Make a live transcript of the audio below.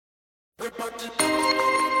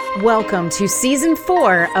Welcome to Season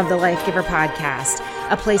 4 of the Life Giver Podcast,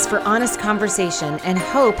 a place for honest conversation and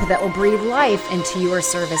hope that will breathe life into your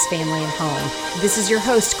service, family, and home. This is your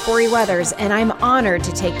host, Corey Weathers, and I'm honored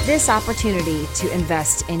to take this opportunity to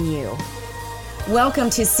invest in you.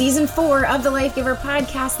 Welcome to Season 4 of the Life Giver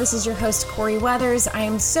Podcast. This is your host, Corey Weathers. I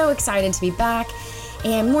am so excited to be back.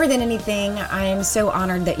 And more than anything, I am so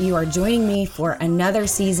honored that you are joining me for another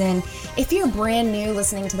season. If you're brand new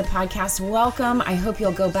listening to the podcast, welcome. I hope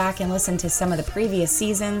you'll go back and listen to some of the previous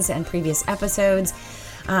seasons and previous episodes.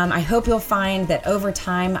 I hope you'll find that over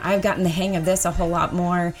time, I've gotten the hang of this a whole lot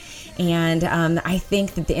more. And I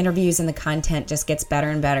think that the interviews and the content just gets better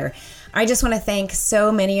and better. I just want to thank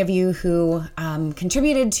so many of you who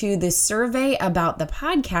contributed to this survey about the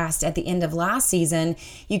podcast at the end of last season.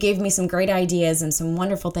 You gave me some great ideas and some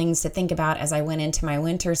wonderful things to think about as I went into my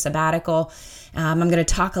winter sabbatical. I'm going to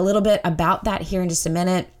talk a little bit about that here in just a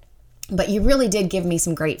minute. But you really did give me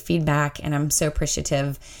some great feedback, and I'm so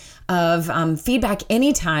appreciative of feedback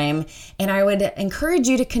anytime. And I would encourage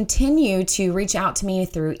you to continue to reach out to me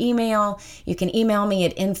through email. You can email me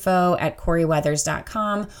at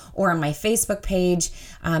info@CoreyWeathers.com or on my Facebook page.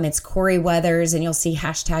 It's Corey Weathers, and you'll see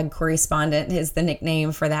 #Correspondent is the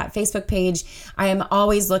nickname for that Facebook page. I am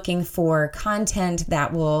always looking for content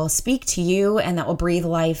that will speak to you and that will breathe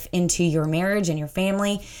life into your marriage and your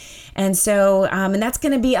family. And so, and that's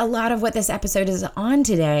going to be a lot of what this episode is on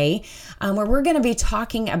today, where we're going to be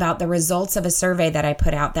talking about the results of a survey that I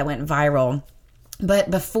put out that went viral. But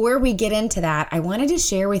before we get into that, I wanted to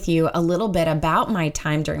share with you a little bit about my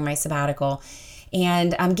time during my sabbatical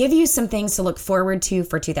and give you some things to look forward to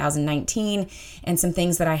for 2019 and some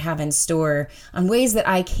things that I have in store on ways that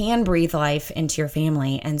I can breathe life into your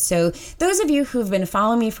family. And so those of you who've been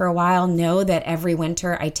following me for a while know that every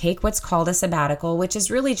winter I take what's called a sabbatical, which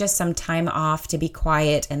is really just some time off to be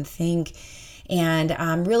quiet and think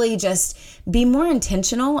and really just be more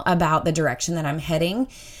intentional about the direction that I'm heading.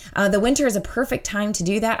 The winter is a perfect time to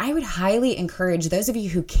do that. I would highly encourage those of you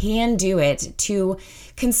who can do it to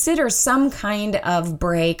consider some kind of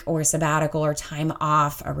break or sabbatical or time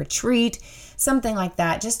off, a retreat, something like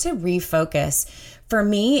that, just to refocus. For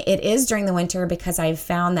me, it is during the winter because I've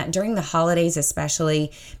found that during the holidays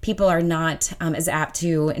especially, people are not as apt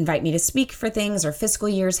to invite me to speak for things, or fiscal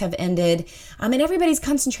years have ended, and everybody's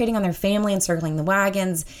concentrating on their family and circling the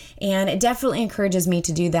wagons, and it definitely encourages me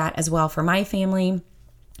to do that as well for my family.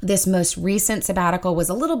 This most recent sabbatical was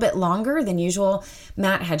a little bit longer than usual.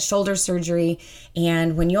 Matt had shoulder surgery,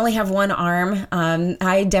 and when you only have one arm,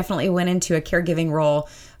 I definitely went into a caregiving role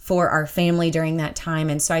for our family during that time.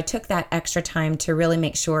 And so I took that extra time to really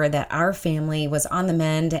make sure that our family was on the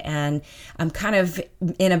mend, and I'm kind of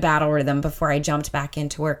in a battle rhythm before I jumped back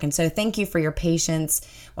into work. And so thank you for your patience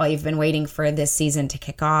while you've been waiting for this season to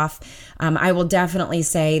kick off. I will definitely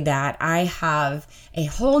say that I have a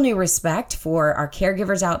whole new respect for our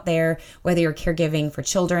caregivers out there, whether you're caregiving for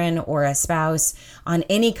children or a spouse on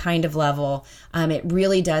any kind of level. It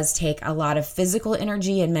really does take a lot of physical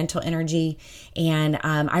energy and mental energy. And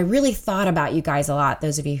I really thought about you guys a lot,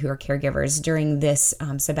 those of you who are caregivers, during this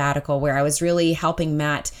sabbatical, where I was really helping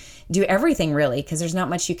Matt do everything, really, because there's not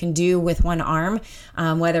much you can do with one arm,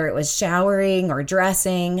 whether it was showering or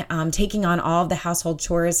dressing, taking on all of the household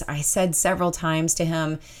chores. I said several times to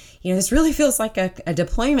him, you know, this really feels like a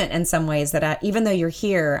deployment in some ways, that even though you're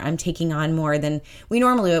here, I'm taking on more than we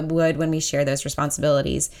normally would when we share those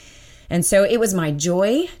responsibilities. And so it was my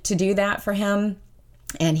joy to do that for him.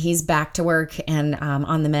 And he's back to work and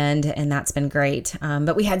on the mend, and that's been great.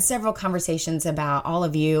 But we had several conversations about all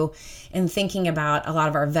of you and thinking about a lot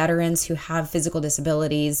of our veterans who have physical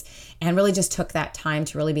disabilities, and really just took that time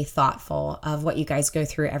to really be thoughtful of what you guys go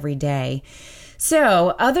through every day.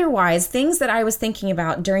 So otherwise, things that I was thinking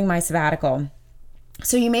about during my sabbatical.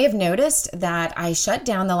 So you may have noticed that I shut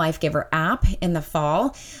down the Life Giver app in the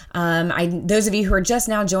fall. Those of you who are just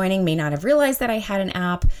now joining may not have realized that I had an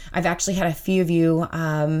app. I've actually had a few of you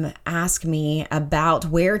ask me about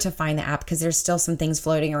where to find the app, because there's still some things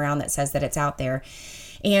floating around that says that it's out there.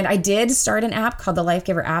 And I did start an app called the Life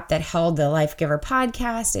Giver app that held the Life Giver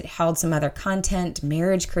podcast. It held some other content,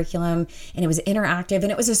 marriage curriculum, and it was interactive.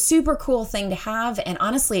 And it was a super cool thing to have. And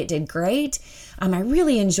honestly, it did great. I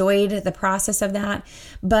really enjoyed the process of that.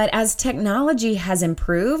 But as technology has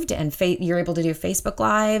improved and you're able to do Facebook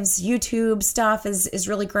Lives, YouTube stuff is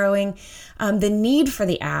really growing, the need for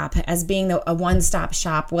the app as being a one-stop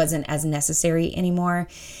shop wasn't as necessary anymore.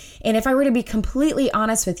 And if I were to be completely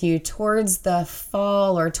honest with you, towards the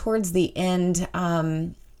fall or towards the end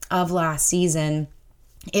of last season,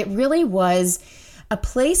 it really was a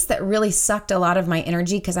place that really sucked a lot of my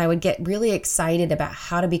energy because I would get really excited about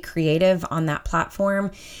how to be creative on that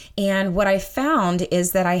platform. And what I found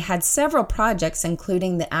is that I had several projects,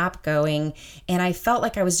 including the app going, and I felt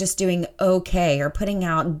like I was just doing okay or putting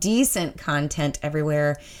out decent content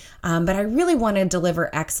everywhere. But I really want to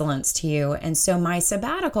deliver excellence to you. And so my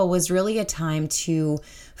sabbatical was really a time to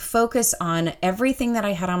focus on everything that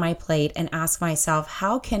I had on my plate and ask myself,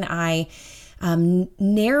 how can I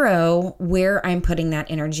narrow where I'm putting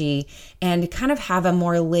that energy and kind of have a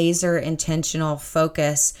more laser intentional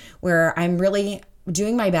focus where I'm really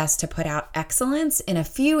doing my best to put out excellence in a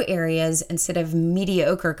few areas instead of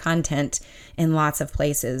mediocre content in lots of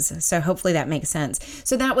places. So hopefully that makes sense.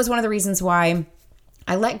 So that was one of the reasons why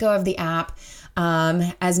I let go of the app.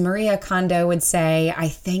 As Maria Kondo would say, I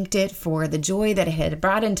thanked it for the joy that it had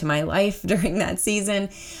brought into my life during that season,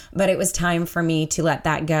 but it was time for me to let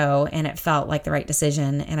that go, and it felt like the right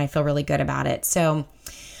decision, and I feel really good about it. So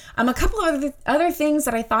a couple of other things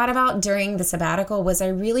that I thought about during the sabbatical was I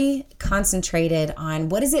really concentrated on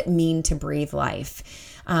what does it mean to breathe life?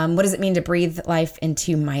 What does it mean to breathe life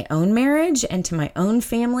into my own marriage and to my own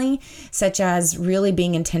family, such as really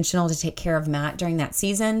being intentional to take care of Matt during that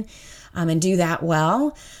season and do that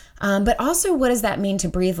well. But also, what does that mean to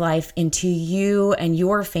breathe life into you and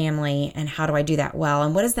your family, and how do I do that well?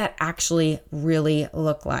 And what does that actually really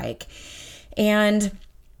look like? And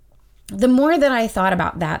the more that I thought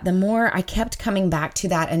about that, the more I kept coming back to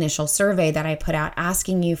that initial survey that I put out,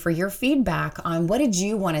 asking you for your feedback on what did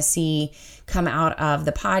you want to see come out of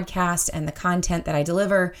the podcast and the content that I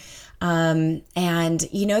deliver. And,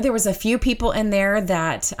 there was a few people in there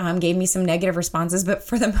that gave me some negative responses, but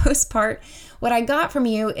for the most part, what I got from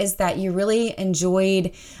you is that you really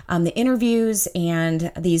enjoyed the interviews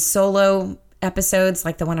and these solo episodes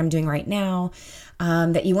like the one I'm doing right now.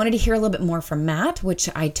 That you wanted to hear a little bit more from Matt, which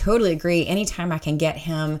I totally agree. Anytime I can get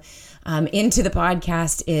him into the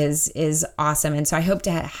podcast is awesome. And so I hope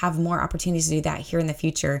to have more opportunities to do that here in the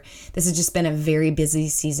future. This has just been a very busy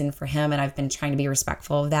season for him, and I've been trying to be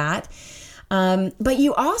respectful of that. But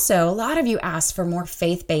you also, a lot of you asked for more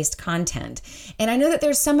faith-based content. And I know that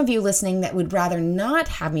there's some of you listening that would rather not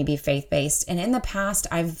have me be faith-based. And in the past,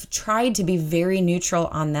 I've tried to be very neutral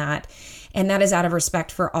on that. And that is out of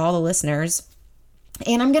respect for all the listeners.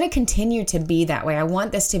 And I'm going to continue to be that way. I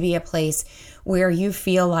want this to be a place where you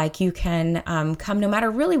feel like you can come no matter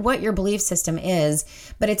really what your belief system is,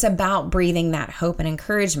 but it's about breathing that hope and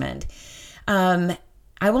encouragement. I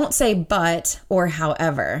won't say but or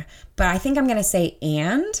however, but I think I'm going to say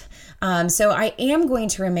and. So I am going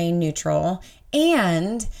to remain neutral,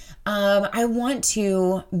 and I want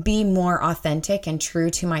to be more authentic and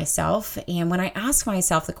true to myself. And when I ask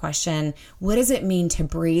myself the question, what does it mean to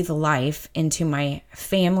breathe life into my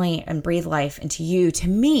family and breathe life into you? To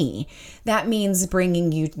me, that means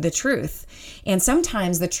bringing you the truth. And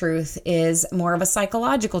sometimes the truth is more of a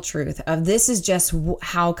psychological truth of this is just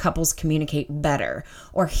how couples communicate better,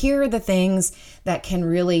 or here are the things that can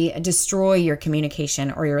really destroy your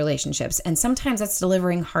communication or your relationships. And sometimes that's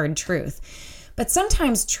delivering hard truth. But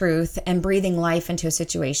sometimes truth and breathing life into a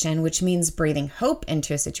situation, which means breathing hope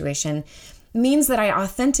into a situation, means that I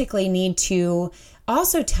authentically need to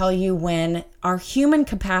also tell you when our human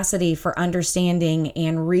capacity for understanding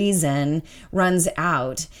and reason runs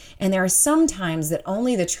out. And there are some times that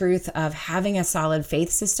only the truth of having a solid faith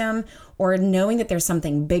system or knowing that there's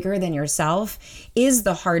something bigger than yourself is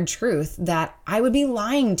the hard truth that I would be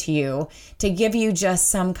lying to you to give you just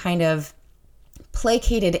some kind of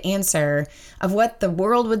placated answer of what the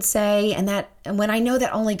world would say, and when I know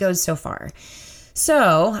that only goes so far.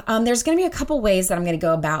 So there's going to be a couple ways that I'm going to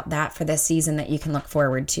go about that for this season that you can look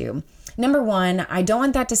forward to. Number one, I don't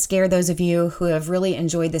want that to scare those of you who have really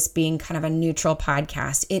enjoyed this being kind of a neutral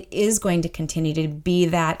podcast. It is going to continue to be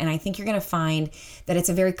that, and I think you're going to find that it's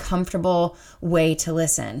a very comfortable way to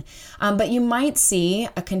listen. But you might see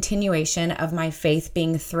a continuation of my faith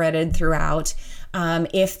being threaded throughout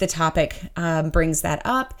if the topic brings that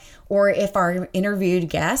up, or if our interviewed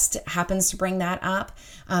guest happens to bring that up,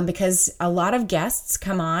 because a lot of guests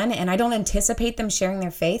come on and I don't anticipate them sharing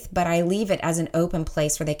their faith, but I leave it as an open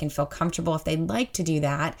place where they can feel comfortable if they'd like to do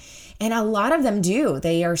that. And a lot of them do.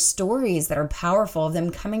 They are stories that are powerful of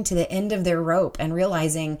them coming to the end of their rope and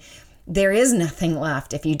realizing there is nothing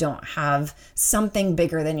left if you don't have something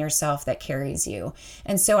bigger than yourself that carries you.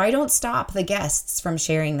 And so I don't stop the guests from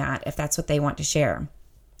sharing that if that's what they want to share.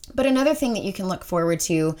 But another thing that you can look forward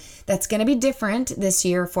to that's going to be different this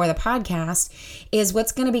year for the podcast is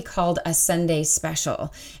what's going to be called a Sunday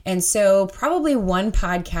special. And so probably one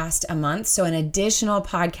podcast a month. So an additional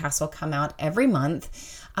podcast will come out every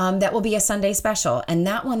month. that will be a Sunday special. And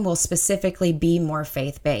that one will specifically be more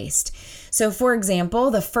faith-based. So for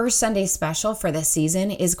example, the first Sunday special for this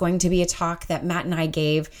season is going to be a talk that Matt and I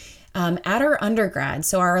gave at our undergrad.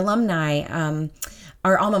 So our alumni,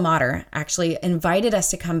 our alma mater actually invited us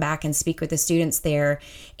to come back and speak with the students there.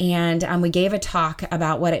 And we gave a talk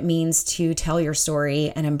about what it means to tell your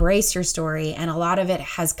story and embrace your story. And a lot of it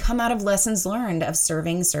has come out of lessons learned of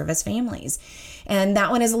serving service families. And that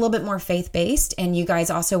one is a little bit more faith-based. And you guys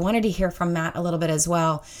also wanted to hear from Matt a little bit as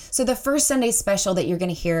well. So the first Sunday special that you're going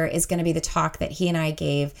to hear is going to be the talk that he and I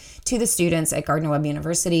gave to the students at Gardner-Webb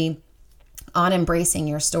University on embracing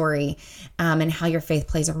your story and how your faith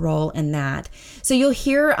plays a role in that. So you'll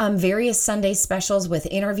hear various Sunday specials with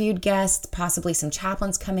interviewed guests, possibly some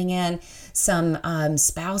chaplains coming in, some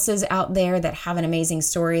spouses out there that have an amazing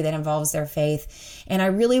story that involves their faith. And I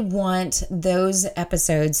really want those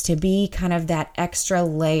episodes to be kind of that extra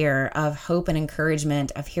layer of hope and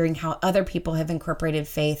encouragement of hearing how other people have incorporated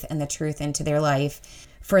faith and the truth into their life.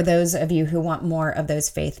 For those of you who want more of those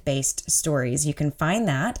faith-based stories, you can find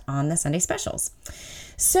that on the Sunday specials.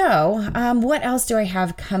 So what else do I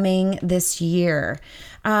have coming this year?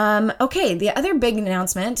 Okay, the other big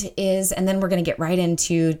announcement is, and then we're going to get right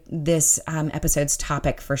into this episode's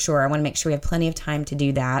topic for sure. I want to make sure we have plenty of time to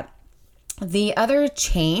do that. The other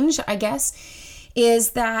change, I guess,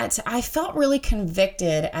 is that I felt really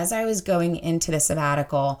convicted as I was going into the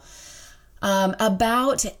sabbatical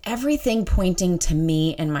about everything pointing to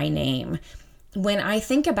me and my name. When I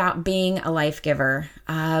think about being a life giver,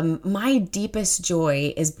 my deepest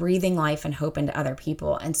joy is breathing life and hope into other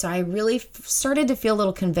people. And so I really started to feel a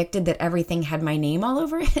little convicted that everything had my name all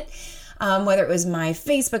over it, whether it was my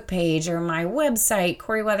Facebook page or my website,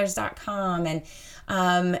 CoreyWeathers.com. And,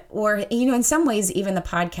 or, in some ways, even the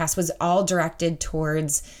podcast was all directed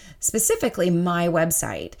towards specifically my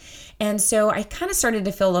website. And so I kind of started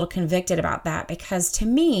to feel a little convicted about that because to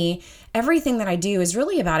me, everything that I do is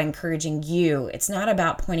really about encouraging you. It's not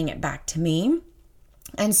about pointing it back to me.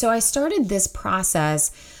 And so I started this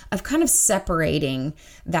process of kind of separating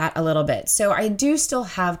that a little bit. So I do still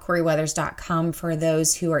have CoreyWeathers.com for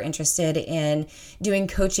those who are interested in doing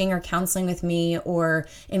coaching or counseling with me or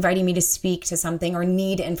inviting me to speak to something or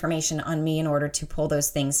need information on me in order to pull those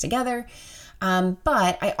things together.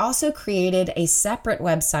 But I also created a separate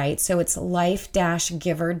website. So it's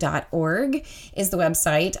life-giver.org is the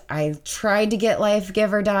website. I tried to get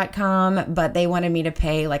lifegiver.com, but they wanted me to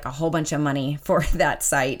pay like a whole bunch of money for that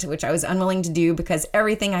site, which I was unwilling to do because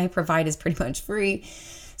everything I provide is pretty much free.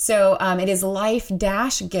 So it is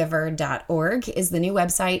life-giver.org is the new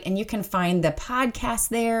website, and you can find the podcast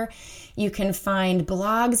there. You can find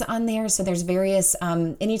blogs on there. So there's various,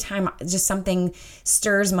 anytime just something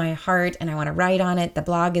stirs my heart and I want to write on it, the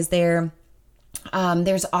blog is there.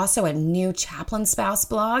 There's also a new chaplain spouse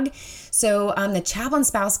blog. So the chaplain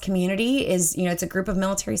spouse community is, it's a group of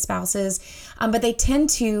military spouses, but they tend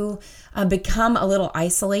to become a little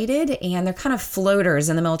isolated and they're kind of floaters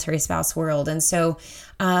in the military spouse world. And so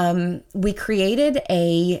we created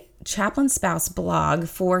a chaplain spouse blog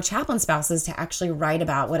for chaplain spouses to actually write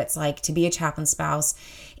about what it's like to be a chaplain spouse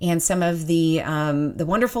and some of the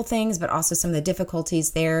wonderful things, but also some of the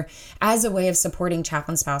difficulties there as a way of supporting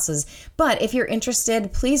chaplain spouses. But if you're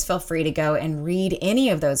interested, please feel free to go and read any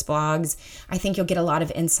of those blogs. I think you'll get a lot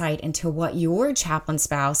of insight into what your chaplain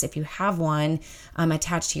spouse, if you have one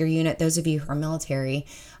attached to your unit, those of you who are military,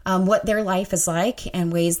 what their life is like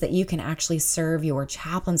and ways that you can actually serve your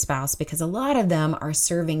chaplain spouse, because a lot of them are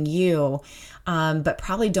serving you, but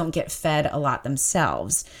probably don't get fed a lot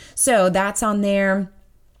themselves. So that's on there.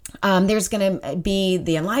 There's going to be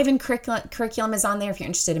the Enliven curriculum is on there if you're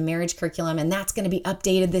interested in marriage curriculum, and that's going to be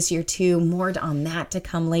updated this year too. More on that to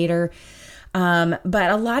come later.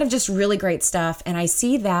 But a lot of just really great stuff. And I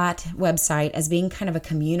see that website as being kind of a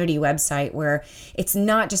community website where it's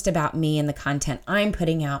not just about me and the content I'm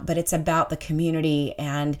putting out, but it's about the community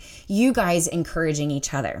and you guys encouraging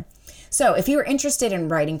each other. So if you're interested in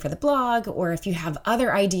writing for the blog, or if you have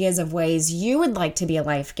other ideas of ways you would like to be a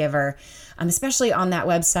life giver, especially on that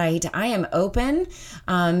website, I am open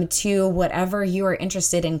to whatever you are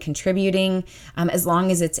interested in contributing, as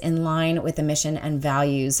long as it's in line with the mission and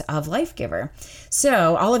values of Life Giver.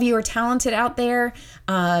 So all of you are talented out there,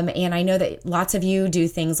 and I know that lots of you do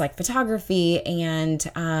things like photography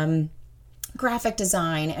and graphic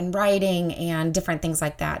design and writing and different things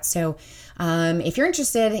like that. So if you're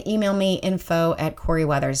interested, email me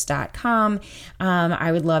info@CoreyWeathers.com.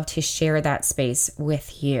 I would love to share that space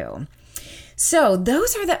with you. So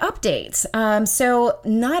those are the updates. So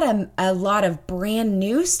not a lot of brand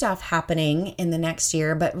new stuff happening in the next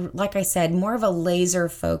year, but like I said, more of a laser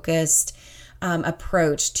focused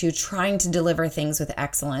approach to trying to deliver things with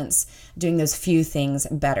excellence, doing those few things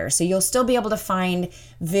better. So you'll still be able to find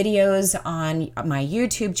videos on my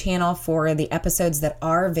YouTube channel for the episodes that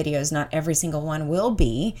are videos. Not every single one will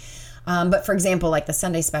be. But for example, like the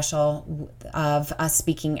Sunday special of us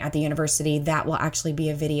speaking at the university, that will actually be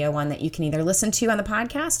a video one that you can either listen to on the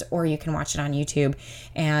podcast or you can watch it on YouTube.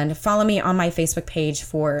 And follow me on my Facebook page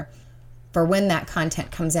for when that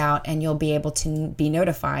content comes out, and you'll be able to be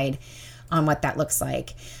notified on what that looks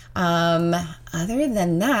like. Other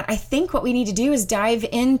than that, I think what we need to do is dive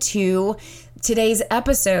into today's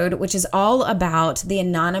episode, which is all about the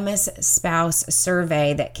anonymous spouse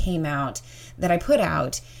survey that came out, that I put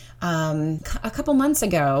out a couple months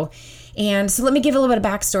ago. And so let me give a little bit of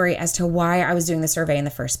backstory as to why I was doing the survey in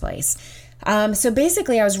the first place. So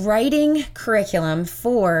basically, I was writing curriculum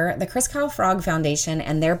for the Chris Kyle Frog Foundation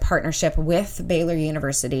and their partnership with Baylor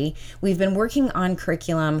University. We've been working on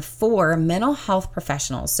curriculum for mental health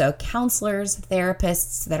professionals, so counselors,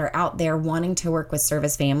 therapists that are out there wanting to work with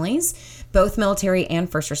service families, both military and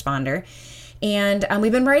first responder. And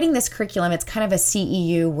we've been writing this curriculum. It's kind of a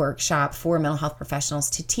CEU workshop for mental health professionals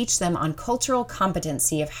to teach them on cultural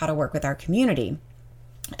competency of how to work with our community.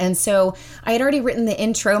 And so I had already written the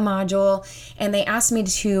intro module, and they asked me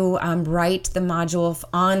to write the module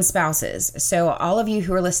on spouses. So all of you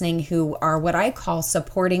who are listening who are what I call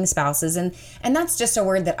supporting spouses, and that's just a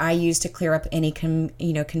word that I use to clear up any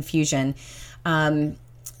confusion,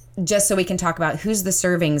 just so we can talk about who's the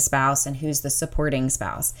serving spouse and who's the supporting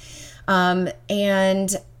spouse.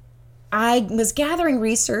 And I was gathering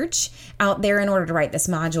research out there in order to write this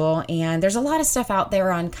module, and there's a lot of stuff out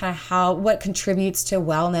there on kind of what contributes to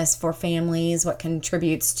wellness for families, what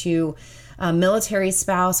contributes to military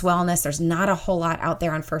spouse wellness. There's not a whole lot out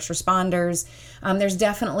there on first responders. There's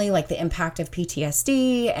definitely like the impact of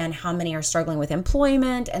PTSD and how many are struggling with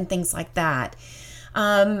employment and things like that.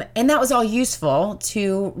 And that was all useful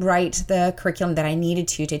to write the curriculum that I needed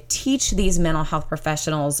to teach these mental health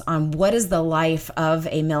professionals on what is the life of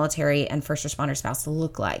a military and first responder spouse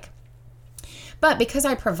look like. But because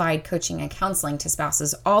I provide coaching and counseling to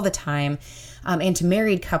spouses all the time, and to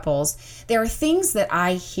married couples, there are things that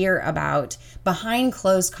I hear about behind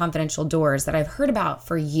closed confidential doors that I've heard about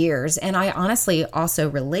for years, and I honestly also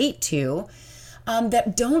relate to,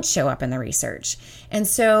 that don't show up in the research. And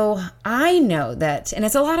so I know that, and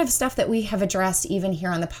it's a lot of stuff that we have addressed even here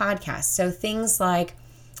on the podcast. So things like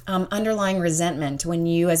underlying resentment when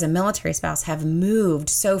you as a military spouse have moved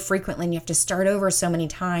so frequently and you have to start over so many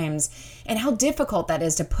times, and how difficult that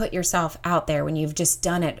is to put yourself out there when you've just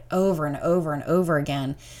done it over and over and over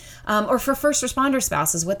again. Or for first responder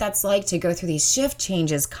spouses, what that's like to go through these shift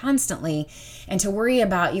changes constantly and to worry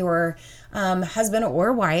about your husband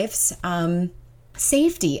or wife's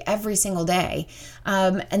safety every single day,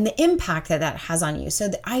 and the impact that has on you.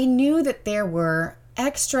 So I knew that there were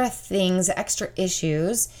extra things, extra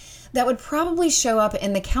issues that would probably show up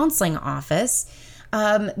in the counseling office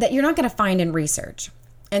that you're not going to find in research.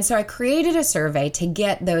 And so I created a survey to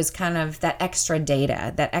get those that extra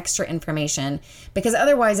data, that extra information, because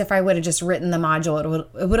otherwise if I would have just written the module,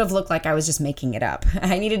 it would have looked like I was just making it up.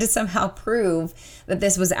 I needed to somehow prove that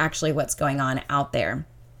this was actually what's going on out there.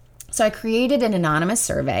 So I created an anonymous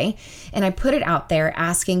survey, and I put it out there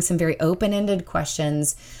asking some very open-ended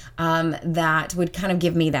questions that would kind of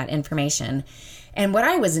give me that information. And what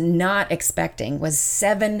I was not expecting was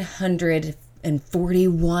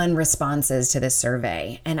 741 responses to this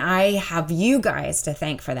survey. And I have you guys to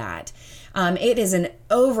thank for that. It is an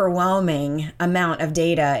overwhelming amount of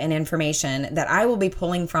data and information that I will be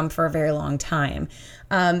pulling from for a very long time.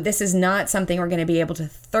 This is not something we're going to be able to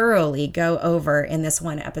thoroughly go over in this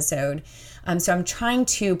one episode. So I'm trying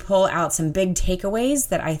to pull out some big takeaways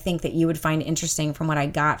that I think that you would find interesting from what I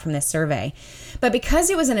got from this survey. But because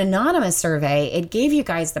it was an anonymous survey, it gave you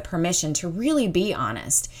guys the permission to really be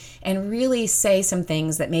honest and really say some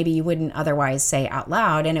things that maybe you wouldn't otherwise say out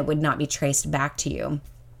loud, and it would not be traced back to you.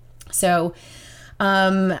 So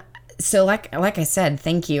like I said,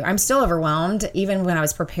 thank you. I'm still overwhelmed. Even when I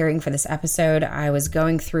was preparing for this episode, I was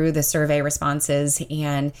going through the survey responses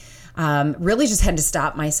and really just had to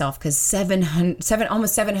stop myself because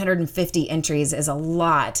almost 750 entries is a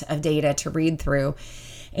lot of data to read through,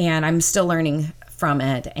 and I'm still learning from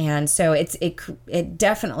it. And so it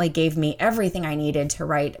definitely gave me everything I needed to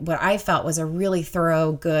write what I felt was a really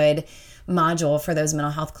thorough, good module for those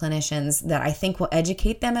mental health clinicians that I think will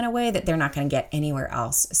educate them in a way that they're not going to get anywhere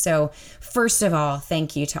else. So first of all,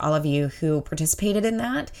 thank you to all of you who participated in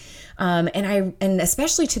that. And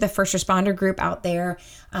especially to the first responder group out there,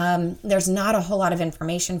 there's not a whole lot of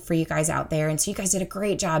information for you guys out there. And so you guys did a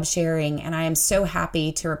great job sharing. And I am so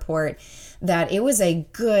happy to report that it was a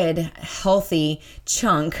good, healthy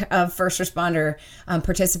chunk of first responder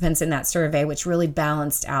participants in that survey, which really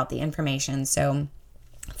balanced out the information. So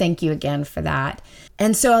thank you again for that.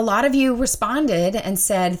 And so a lot of you responded and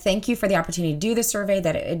said, thank you for the opportunity to do the survey,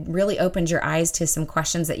 that it really opened your eyes to some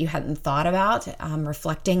questions that you hadn't thought about,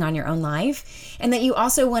 reflecting on your own life, and that you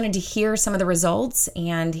also wanted to hear some of the results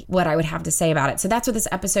and what I would have to say about it. So that's what this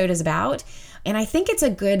episode is about. And I think it's a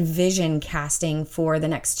good vision casting for the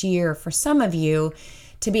next year for some of you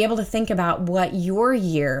to be able to think about what your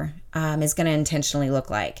year is going to intentionally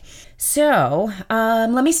look like. So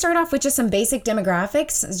let me start off with just some basic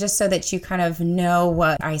demographics, just so that you kind of know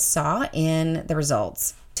what I saw in the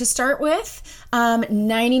results. To start with,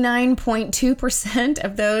 99.2%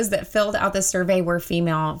 of those that filled out the survey were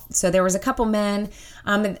female. So there was a couple men.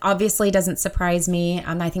 It obviously doesn't surprise me.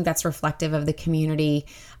 I think that's reflective of the community,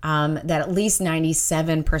 that at least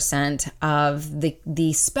 97% of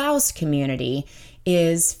the spouse community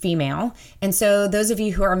is female. And so those of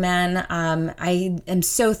you who are men, I am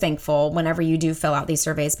so thankful whenever you do fill out these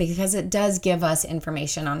surveys, because it does give us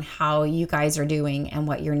information on how you guys are doing and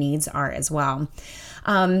what your needs are as well.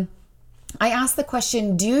 I asked the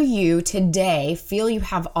question, do you today feel you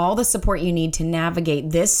have all the support you need to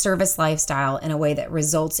navigate this service lifestyle in a way that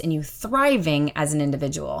results in you thriving as an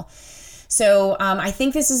individual? So I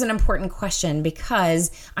think this is an important question,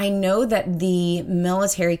 because I know that the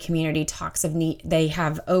military community talks of they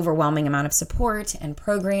have overwhelming amount of support and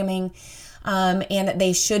programming, and that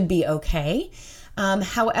they should be okay.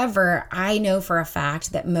 However, I know for a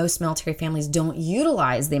fact that most military families don't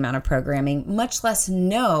utilize the amount of programming, much less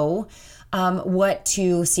know what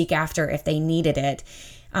to seek after if they needed it.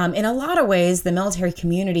 In a lot of ways, the military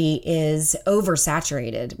community is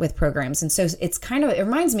oversaturated with programs. And so it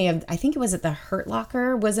reminds me of, I think it was The Hurt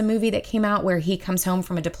Locker was a movie that came out where he comes home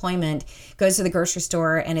from a deployment, goes to the grocery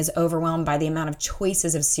store, and is overwhelmed by the amount of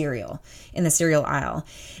choices of cereal in the cereal aisle.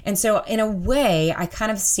 And so in a way, I kind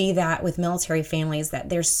of see that with military families, that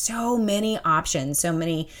there's so many options, so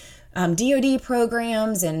many DoD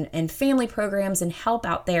programs and family programs and help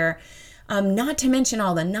out there, not to mention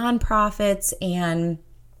all the nonprofits and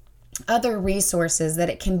other resources, that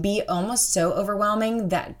it can be almost so overwhelming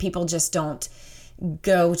that people just don't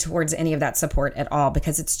go towards any of that support at all,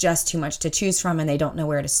 because it's just too much to choose from and they don't know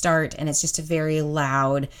where to start, and it's just a very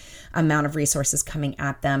loud amount of resources coming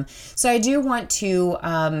at them. So I do want to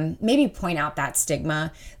maybe point out that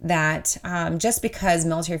stigma, that just because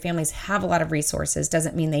military families have a lot of resources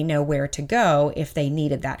doesn't mean they know where to go if they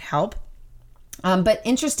needed that help. But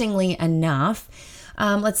interestingly enough,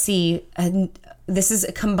 let's see, this is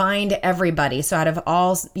combined everybody. So out of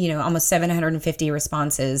all, almost 750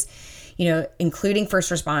 responses, including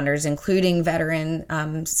first responders, including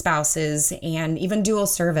veteran spouses, and even dual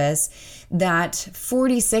service, that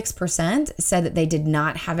 46% said that they did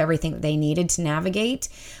not have everything that they needed to navigate.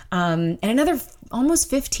 And another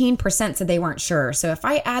almost 15% said they weren't sure. So if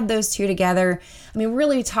I add those two together,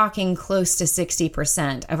 really talking close to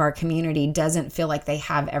 60% of our community doesn't feel like they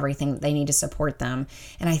have everything that they need to support them.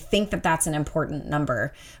 And I think that that's an important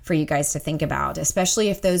number for you guys to think about, especially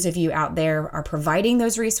if those of you out there are providing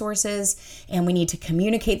those resources and we need to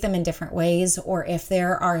communicate them in different ways, or if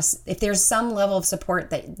there's some level of support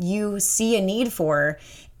that you see a need for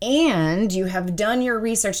and you have done your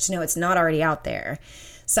research to know it's not already out there.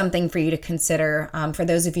 Something for you to consider for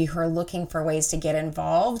those of you who are looking for ways to get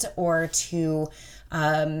involved or to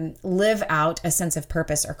live out a sense of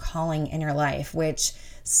purpose or calling in your life, which,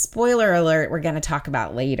 spoiler alert, we're going to talk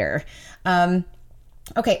about later.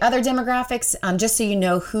 Okay, other demographics, just so you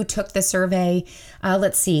know who took the survey.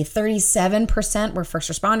 Let's see, 37% were first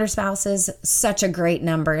responder spouses. Such a great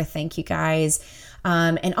number. Thank you, guys.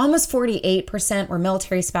 And almost 48% were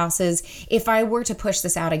military spouses. If I were to push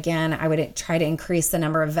this out again, I would try to increase the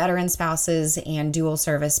number of veteran spouses and dual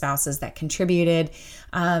service spouses that contributed.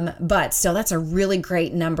 But still, that's a really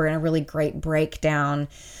great number and a really great breakdown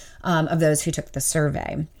of those who took the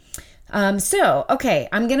survey. Okay,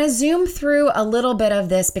 I'm going to zoom through a little bit of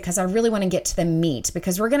this because I really want to get to the meat,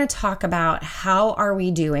 because we're going to talk about how are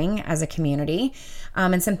we doing as a community,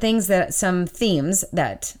 and some themes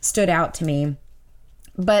that stood out to me.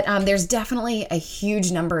 But there's definitely a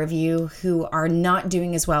huge number of you who are not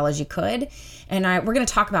doing as well as you could. And we're going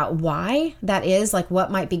to talk about why that is, like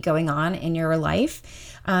what might be going on in your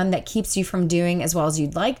life that keeps you from doing as well as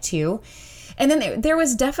you'd like to. And then there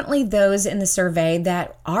was definitely those in the survey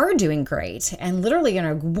that are doing great and literally in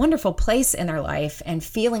a wonderful place in their life and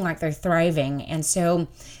feeling like they're thriving. And so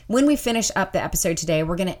when we finish up the episode today,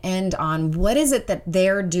 we're going to end on what is it that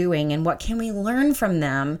they're doing and what can we learn from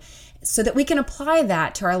them so that we can apply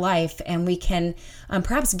that to our life and we can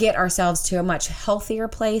perhaps get ourselves to a much healthier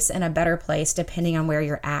place and a better place depending on where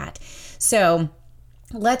you're at. So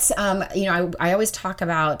let's, I always talk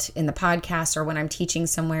about in the podcast or when I'm teaching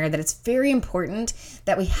somewhere that it's very important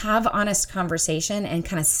that we have honest conversation and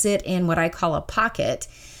kind of sit in what I call a pocket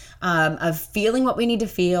of feeling what we need to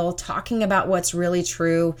feel, talking about what's really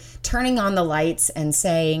true, turning on the lights and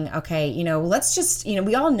saying, okay, let's just,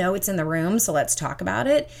 we all know it's in the room, so let's talk about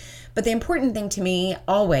it. But the important thing to me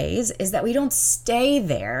always is that we don't stay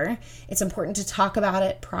there. It's important to talk about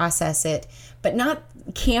it, process it, but not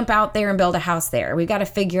camp out there and build a house there. We've got to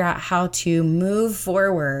figure out how to move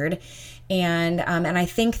forward. And I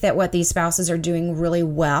think that what these spouses are doing really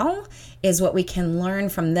well is what we can learn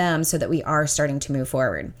from them so that we are starting to move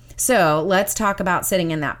forward. So let's talk about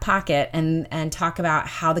sitting in that pocket and talk about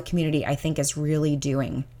how the community, I think, is really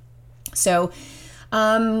doing. So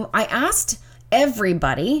I asked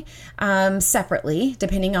everybody separately,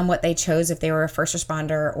 depending on what they chose, if they were a first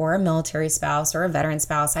responder or a military spouse or a veteran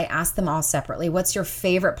spouse. I asked them all separately, what's your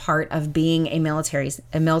favorite part of being a military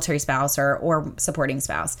spouse or supporting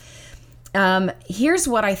spouse? Here's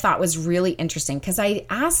what I thought was really interesting, because I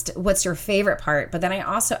asked what's your favorite part, but then I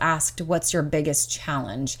also asked what's your biggest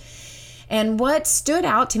challenge. And what stood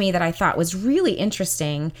out to me that I thought was really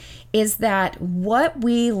interesting is that what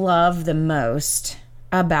we love the most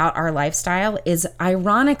about our lifestyle is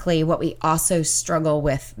ironically what we also struggle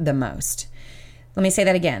with the most. Let me say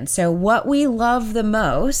that again. So what we love the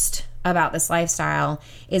most about this lifestyle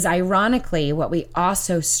is ironically what we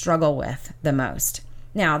also struggle with the most.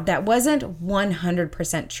 Now, that wasn't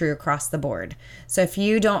 100% true across the board. So if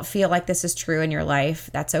you don't feel like this is true in your life,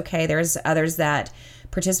 that's okay. There's others that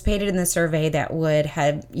participated in the survey that would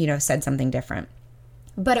have, said something different.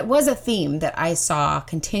 But it was a theme that I saw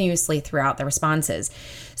continuously throughout the responses.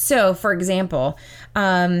 So, for example,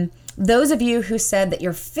 those of you who said that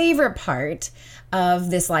your favorite part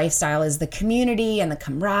of this lifestyle is the community and the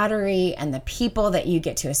camaraderie and the people that you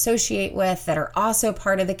get to associate with that are also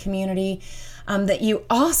part of the community, that you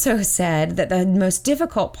also said that the most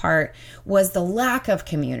difficult part was the lack of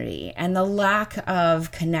community and the lack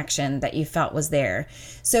of connection that you felt was there.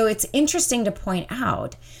 So it's interesting to point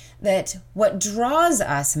out that what draws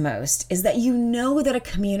us most is that that a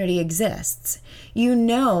community exists.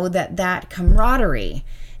 That camaraderie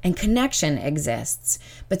and connection exists.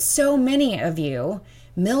 But so many of you,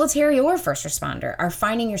 military or first responder, are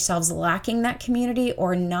finding yourselves lacking that community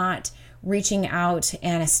or not reaching out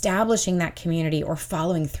and establishing that community or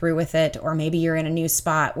following through with it. Or maybe you're in a new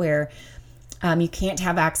spot where you can't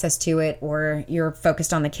have access to it, or you're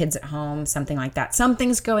focused on the kids at home, something like that.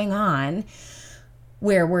 Something's going on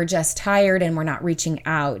where we're just tired and we're not reaching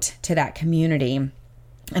out to that community.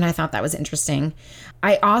 And I thought that was interesting.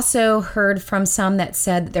 I also heard from some that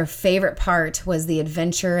said that their favorite part was the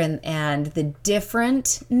adventure and the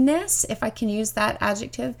differentness, if I can use that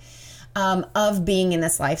adjective, of being in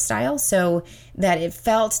this lifestyle. So that it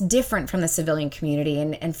felt different from the civilian community.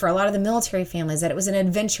 And for a lot of the military families, that it was an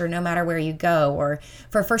adventure no matter where you go. Or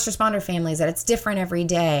for first responder families, that it's different every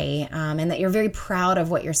day, and that you're very proud of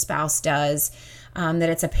what your spouse does. That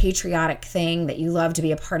it's a patriotic thing, that you love to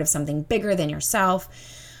be a part of something bigger than yourself.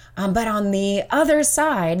 But on the other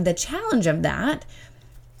side, the challenge of that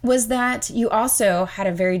was that you also had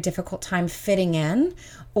a very difficult time fitting in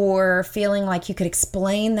or feeling like you could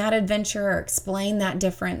explain that adventure or explain that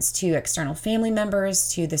difference to external family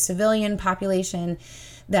members, to the civilian population,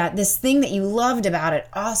 that this thing that you loved about it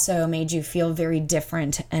also made you feel very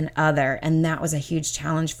different and other. And that was a huge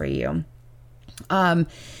challenge for you.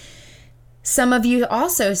 Some of you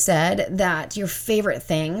also said that your favorite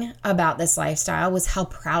thing about this lifestyle was how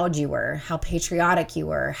proud you were, how patriotic you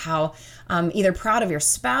were, how either proud of your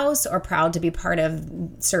spouse or proud to be part of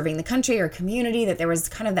serving the country or community, that there was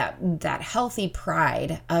kind of that healthy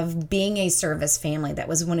pride of being a service family. That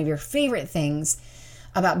was one of your favorite things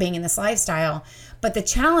about being in this lifestyle. But the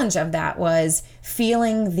challenge of that was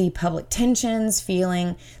feeling the public tensions,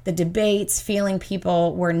 feeling the debates, feeling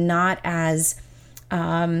people were not as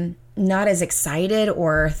excited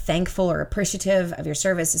or thankful or appreciative of your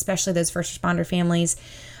service, especially those first responder families,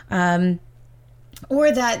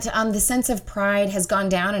 or that the sense of pride has gone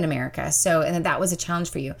down in America. So, and that was a challenge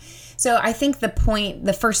for you. So I think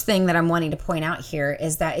the first thing that I'm wanting to point out here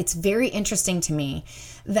is that it's very interesting to me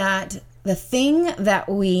that the thing that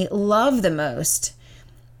we love the most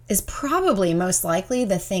is probably most likely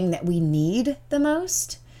the thing that we need the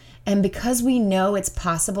most. And because we know it's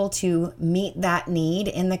possible to meet that need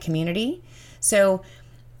in the community. So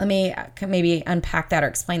let me maybe unpack that or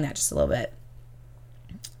explain that just a little bit.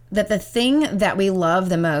 That the thing that we love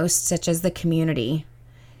the most, such as the community,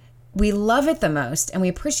 we love it the most and we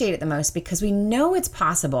appreciate it the most because we know it's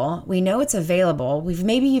possible. We know it's available. We've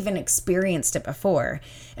maybe even experienced it before.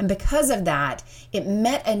 And because of that, it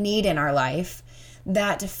met a need in our life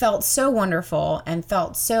that felt so wonderful and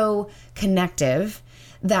felt so connective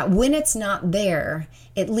that when it's not there,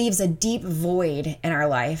 it leaves a deep void in our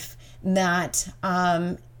life that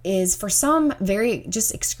is for some very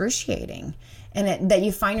just excruciating. And that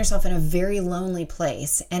you find yourself in a very lonely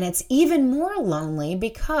place. And it's even more lonely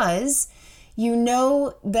because you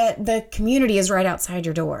know that the community is right outside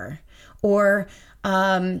your door. Or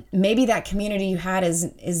maybe that community you had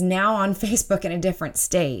is now on Facebook in a different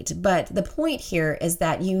state. But the point here is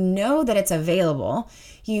that you know that it's available.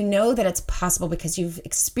 You know that it's possible because you've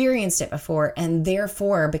experienced it before. And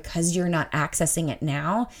therefore, because you're not accessing it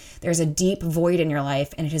now, there's a deep void in your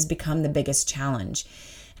life and it has become the biggest challenge.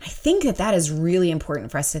 I think that is really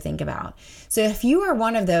important for us to think about. So if you are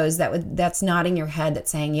one of those that's nodding your head that's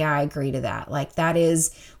saying, yeah, I agree to that. Like that is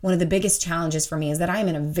one of the biggest challenges for me is that I'm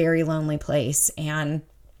in a very lonely place. And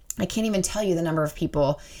I can't even tell you the number of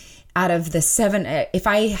people out of the 7, if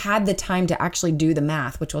I had the time to actually do the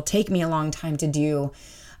math, which will take me a long time to do,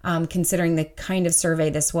 considering the kind of survey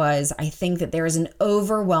this was, I think that there is an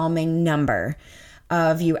overwhelming number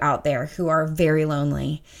of you out there who are very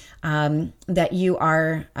lonely. That you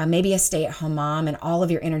are maybe a stay-at-home mom and all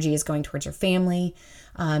of your energy is going towards your family.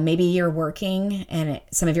 Maybe you're working and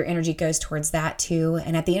some of your energy goes towards that too.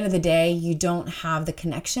 And at the end of the day, you don't have the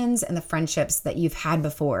connections and the friendships that you've had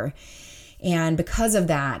before. And because of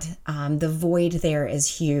that, the void there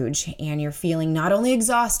is huge and you're feeling not only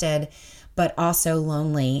exhausted, but also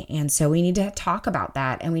lonely. And so we need to talk about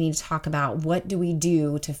that. And we need to talk about what do we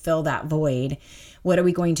do to fill that void? What are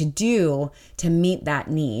we going to do to meet that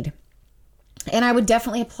need? And I would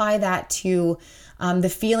definitely apply that to the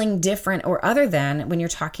feeling different or other than when you're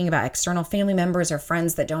talking about external family members or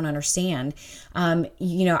friends that don't understand.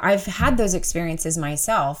 I've had those experiences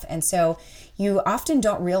myself. And so you often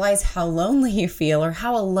don't realize how lonely you feel or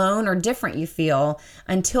how alone or different you feel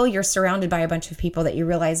until you're surrounded by a bunch of people that you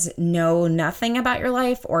realize know nothing about your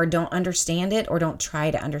life or don't understand it or don't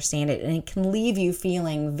try to understand it. And it can leave you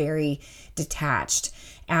feeling very detached,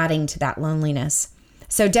 adding to that loneliness.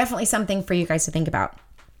 So definitely something for you guys to think about.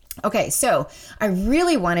 Okay, so I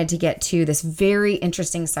really wanted to get to this very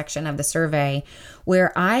interesting section of the survey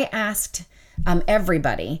where I asked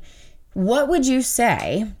everybody, what would you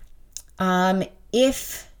say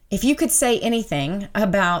if you could say anything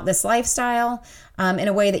about this lifestyle in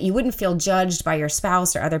a way that you wouldn't feel judged by your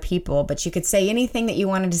spouse or other people, but you could say anything that you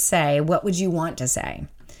wanted to say, what would you want to say?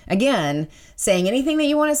 Again, saying anything that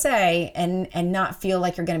you want to say and not feel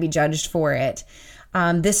like you're going to be judged for it.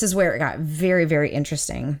 This is where it got very, very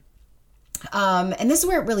interesting. And this is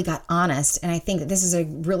where it really got honest. And I think that this is a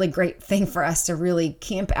really great thing for us to really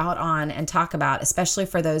camp out on and talk about, especially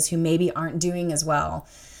for those who maybe aren't doing as well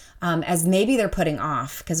as maybe they're putting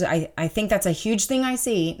off. Because I think that's a huge thing I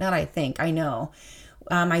see. I know.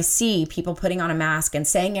 I see people putting on a mask and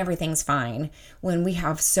saying everything's fine when we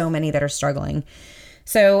have so many that are struggling.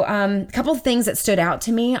 So a couple of things that stood out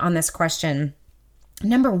to me on this question.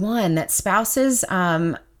 Number one, that spouses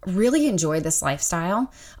really enjoy this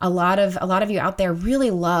lifestyle. A lot of you out there really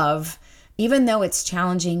love, even though it's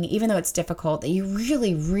challenging, even though it's difficult, that you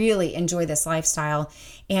really, really enjoy this lifestyle,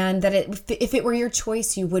 and that if it were your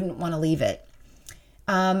choice, you wouldn't want to leave it.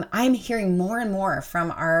 I'm hearing more and more from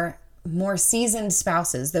our more seasoned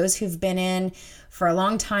spouses, those who've been in for a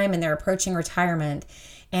long time and they're approaching retirement.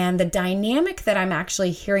 And the dynamic that I'm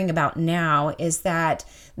actually hearing about now is that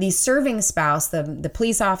the serving spouse, the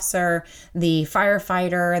police officer, the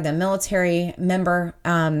firefighter, the military member,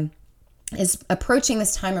 is approaching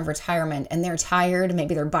this time of retirement and they're tired.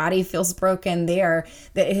 Maybe their body feels broken. That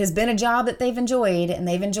it has been a job that they've enjoyed and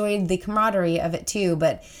they've enjoyed the camaraderie of it too,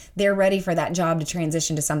 but they're ready for that job to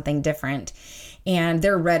transition to something different. And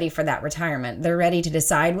they're ready for that retirement. They're ready to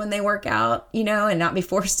decide when they work out, and not be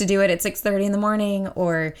forced to do it at 6:30 in the morning,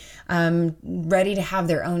 or ready to have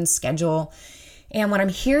their own schedule. And what I'm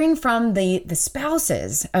hearing from the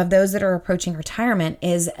spouses of those that are approaching retirement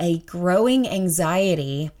is a growing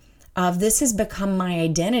anxiety of, this has become my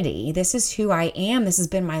identity. This is who I am. This has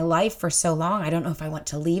been my life for so long. I don't know if I want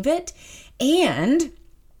to leave it. And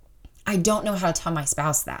I don't know how to tell my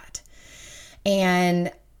spouse that.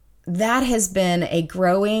 And that has been a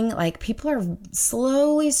growing, like people are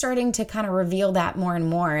slowly starting to kind of reveal that more and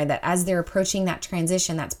more, that as they're approaching that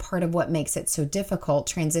transition, that's part of what makes it so difficult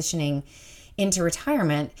transitioning into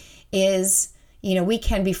retirement is, we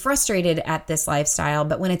can be frustrated at this lifestyle,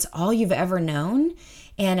 but when it's all you've ever known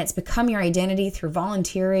and it's become your identity through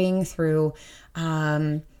volunteering, through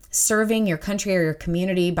serving your country or your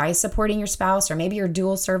community by supporting your spouse, or maybe you're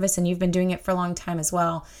dual service and you've been doing it for a long time as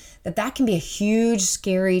well, that can be a huge,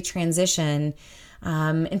 scary transition.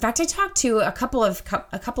 In fact, I talked to a couple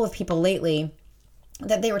of people lately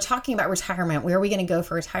that they were talking about retirement. Where are we going to go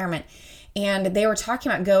for retirement? And they were talking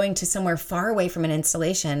about going to somewhere far away from an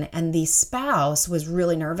installation. And the spouse was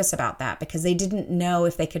really nervous about that because they didn't know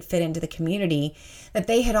if they could fit into the community, that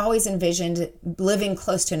they had always envisioned living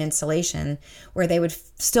close to an installation where they would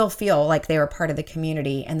still feel like they were part of the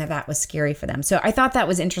community, and that was scary for them. So I thought that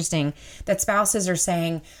was interesting that spouses are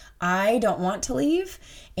saying, I don't want to leave,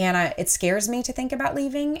 and it scares me to think about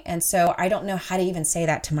leaving. And so I don't know how to even say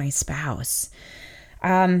that to my spouse.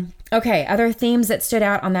 Okay, other themes that stood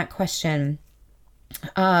out on that question,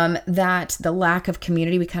 that the lack of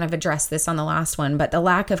community, we kind of addressed this on the last one, but the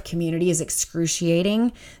lack of community is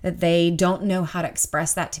excruciating, that they don't know how to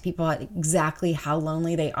express that to people exactly how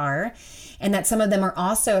lonely they are. And that some of them are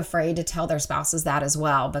also afraid to tell their spouses that as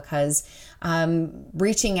well, because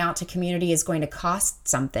reaching out to community is going to cost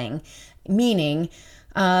something, meaning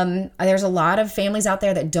there's a lot of families out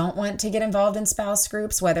there that don't want to get involved in spouse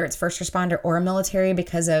groups, whether it's first responder or military,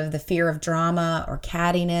 because of the fear of drama or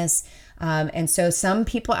cattiness. And so some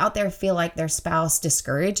people out there feel like their spouse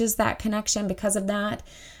discourages that connection because of that.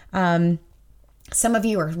 Some of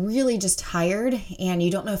you are really just tired and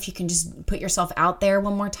you don't know if you can just put yourself out there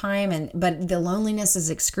one more time, but the loneliness is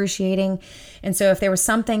excruciating. And so if there was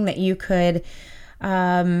something that you could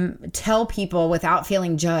tell people without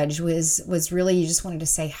feeling judged, was really, you just wanted to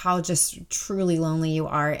say how just truly lonely you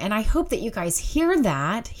are. And I hope that you guys hear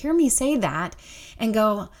me say that and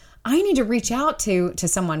go, I need to reach out to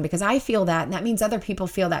someone because I feel that, and that means other people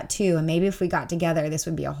feel that too. And maybe if we got together, this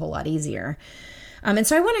would be a whole lot easier. And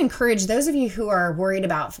so I want to encourage those of you who are worried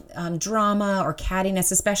about drama or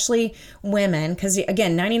cattiness, especially women, because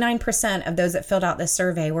again, 99% of those that filled out this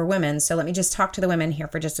survey were women. So let me just talk to the women here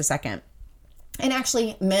for just a second. And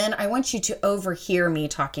actually, men, I want you to overhear me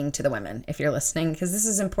talking to the women if you're listening, because this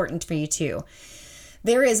is important for you too.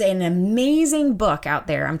 There is an amazing book out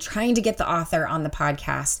there. I'm trying to get the author on the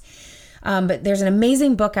podcast, but there's an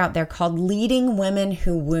amazing book out there called Leading Women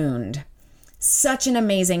Who Wound. Such an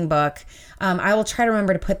amazing book. I will try to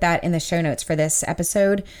remember to put that in the show notes for this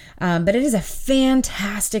episode. But it is a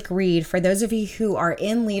fantastic read for those of you who are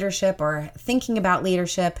in leadership or thinking about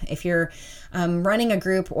leadership. If you're running a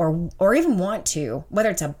group or even want to, whether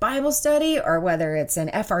it's a Bible study or whether it's an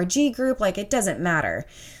FRG group, like it doesn't matter.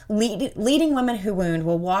 Leading Women Who Wound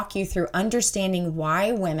will walk you through understanding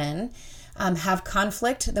why women have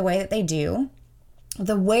conflict the way that they do,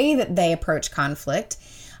 the way that they approach conflict,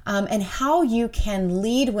 and how you can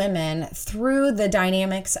lead women through the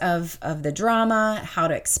dynamics of the drama, how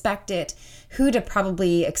to expect it, who to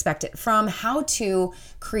probably expect it from, how to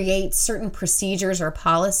create certain procedures or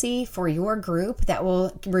policy for your group that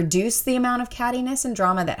will reduce the amount of cattiness and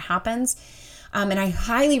drama that happens. And I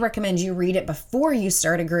highly recommend you read it before you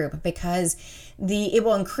start a group, because it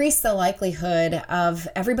will increase the likelihood of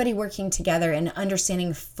everybody working together and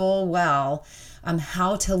understanding full well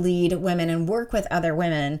how to lead women and work with other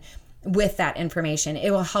women with that information. It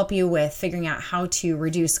will help you with figuring out how to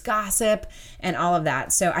reduce gossip and all of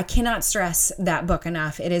that. So I cannot stress that book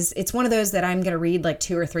enough. It's one of those that I'm going to read like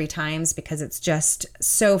 2 or 3 times because it's just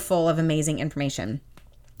so full of amazing information.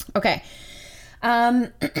 Okay.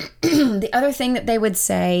 The other thing that they would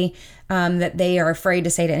say that they are afraid to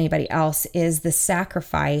say to anybody else is the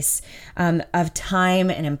sacrifice of time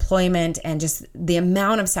and employment, and just the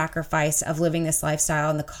amount of sacrifice of living this lifestyle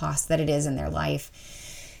and the cost that it is in their life.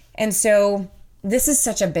 And so this is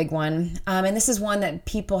such a big one. And this is one that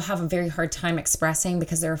people have a very hard time expressing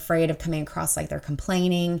because they're afraid of coming across like they're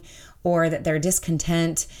complaining or that they're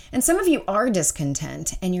discontent. And some of you are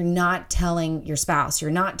discontent and you're not telling your spouse, you're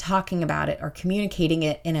not talking about it or communicating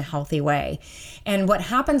it in a healthy way. And what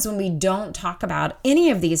happens when we don't talk about any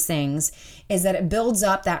of these things is that it builds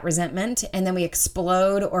up that resentment, and then we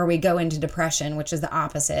explode or we go into depression, which is the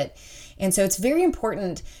opposite. And so it's very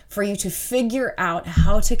important for you to figure out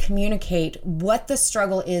how to communicate what the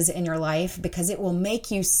struggle is in your life, because it will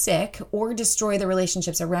make you sick or destroy the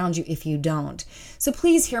relationships around you if you don't. So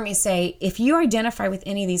please hear me say, if you identify with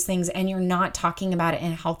any of these things and you're not talking about it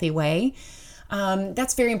in a healthy way,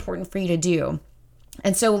 that's very important for you to do.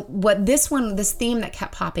 And so what this theme that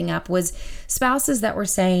kept popping up was spouses that were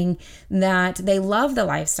saying that they love the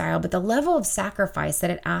lifestyle, but the level of sacrifice that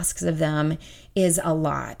it asks of them is a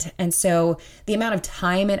lot. And so the amount of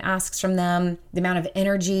time it asks from them, the amount of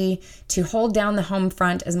energy to hold down the home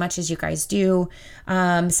front as much as you guys do,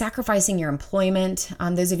 sacrificing your employment.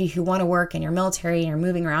 Those of you who want to work in your military and you're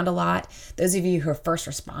moving around a lot, those of you who are first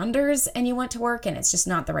responders and you want to work and it's just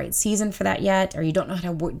not the right season for that yet, or you don't know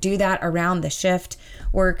how to do that around the shift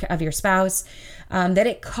work of your spouse, that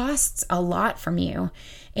it costs a lot from you.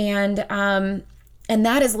 And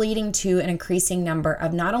that is leading to an increasing number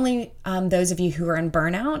of not only those of you who are in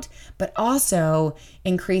burnout, but also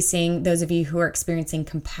increasing those of you who are experiencing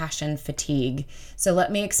compassion fatigue. So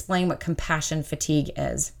let me explain what compassion fatigue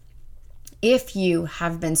is. If you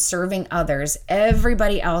have been serving others,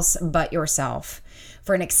 everybody else but yourself,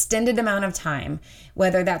 for an extended amount of time,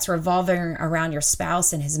 whether that's revolving around your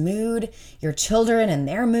spouse and his mood, your children and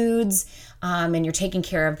their moods, and you're taking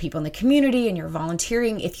care of people in the community and you're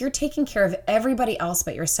volunteering, if you're taking care of everybody else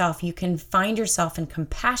but yourself, you can find yourself in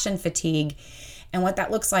compassion fatigue. And what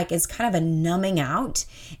that looks like is kind of a numbing out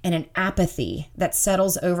and an apathy that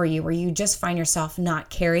settles over you, where you just find yourself not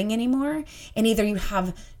caring anymore. And either you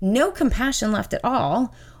have no compassion left at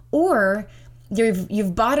all, or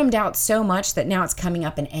you've bottomed out so much that now it's coming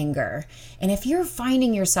up in anger. And if you're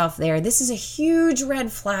finding yourself there, this is a huge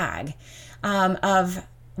red flag of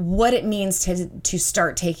what it means to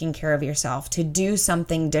start taking care of yourself, to do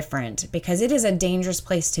something different, because it is a dangerous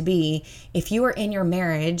place to be if you are in your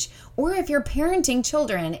marriage or if you're parenting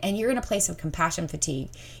children and you're in a place of compassion fatigue,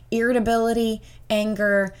 irritability,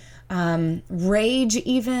 anger, rage,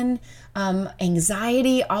 even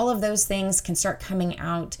anxiety. All of those things can start coming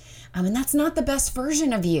out. And that's not the best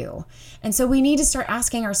version of you. And so we need to start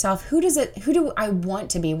asking ourselves, who do I want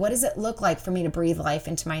to be? What does it look like for me to breathe life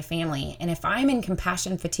into my family? And if I'm in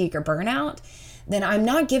compassion fatigue or burnout, then I'm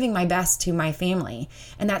not giving my best to my family.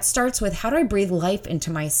 And that starts with, how do I breathe life into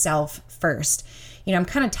myself first? You know, I'm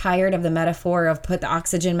kind of tired of the metaphor of put the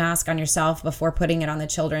oxygen mask on yourself before putting it on the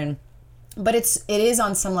children. But it is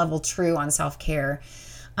on some level true on self-care.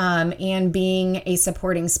 And being a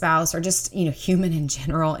supporting spouse, or just, human in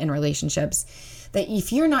general in relationships, that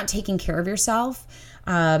if you're not taking care of yourself,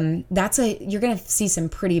 you're going to see some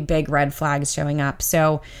pretty big red flags showing up.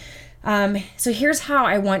 So here's how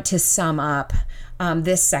I want to sum up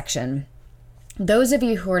this section. Those of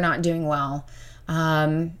you who are not doing well,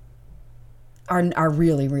 are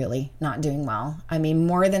really, really not doing well. I mean,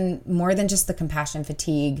 more than just the compassion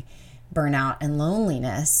fatigue, burnout, and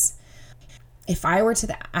loneliness. If I were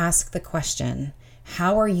to ask the question,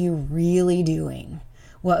 how are you really doing?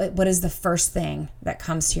 What is the first thing that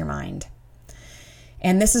comes to your mind?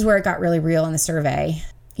 And this is where it got really real in the survey.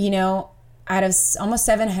 Out of almost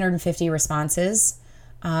 750 responses,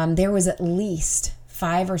 there was at least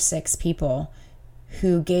 5 or 6 people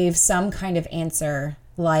who gave some kind of answer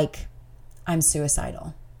like, I'm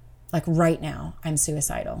suicidal. Like right now, I'm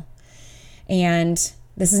suicidal. And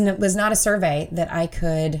this was not a survey that I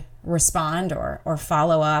could respond or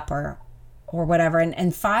follow up or whatever.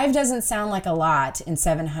 And 5 doesn't sound like a lot in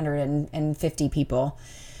 750 people,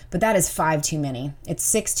 but that is 5 too many. It's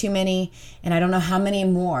 6 too many. And I don't know how many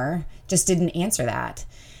more just didn't answer that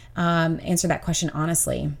question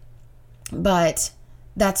honestly, but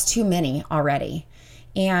that's too many already.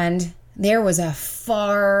 And there was a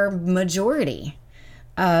far majority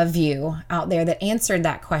of you out there that answered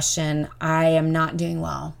that question, I am not doing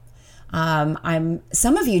well.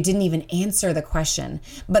 Some of you didn't even answer the question,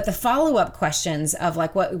 but the follow-up questions of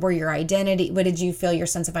like, what were your identity? What did you feel your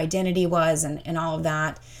sense of identity was, and all of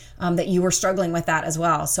that, that you were struggling with that as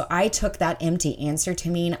well. So I took that empty answer to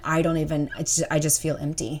mean I just feel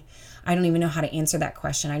empty. I don't even know how to answer that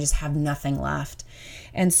question. I just have nothing left.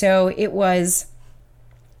 And so it was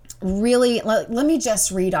really, let me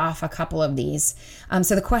just read off a couple of these.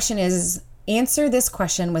 So the question is, answer this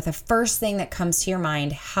question with the first thing that comes to your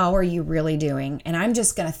mind. How are you really doing? And I'm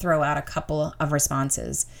just going to throw out a couple of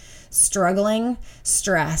responses. Struggling,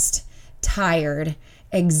 stressed, tired,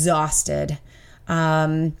 exhausted,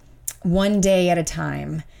 one day at a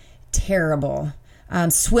time, terrible,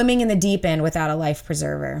 swimming in the deep end without a life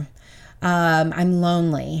preserver. I'm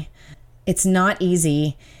lonely. It's not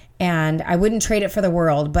easy. And I wouldn't trade it for the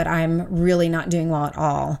world, but I'm really not doing well at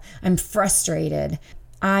all. I'm frustrated.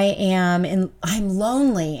 I'm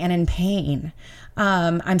lonely and in pain.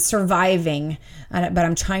 I'm surviving, but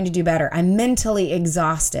I'm trying to do better. I'm mentally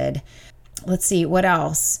exhausted. Let's see, what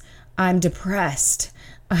else? I'm depressed.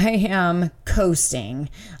 I am coasting.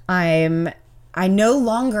 I no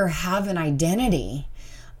longer have an identity.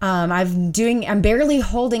 I'm barely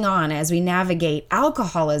holding on as we navigate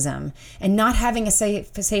alcoholism and not having a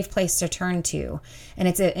safe place to turn to, and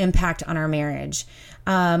its impact on our marriage.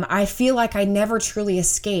 I feel like I never truly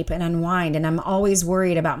escape and unwind, and I'm always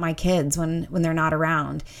worried about my kids when they're not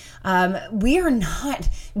around. We are not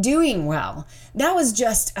doing well. That was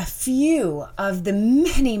just a few of the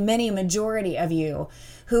many, many majority of you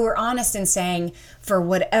who were honest in saying, for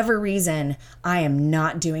whatever reason, I am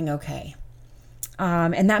not doing okay.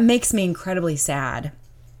 And that makes me incredibly sad.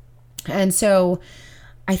 And so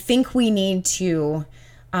I think we need to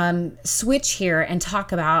switch here and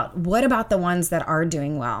talk about what about the ones that are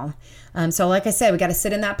doing well. So like I said, we got to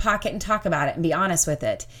sit in that pocket and talk about it and be honest with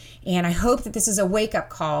it. And I hope that this is a wake-up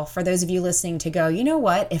call for those of you listening to go, you know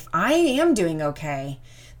what, if I am doing okay,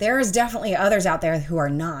 there is definitely others out there who are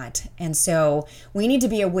not. And so we need to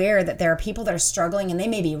be aware that there are people that are struggling, and they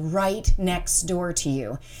may be right next door to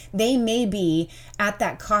you. They may be at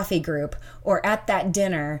that coffee group or at that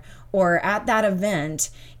dinner or at that event,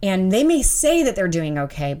 and they may say that they're doing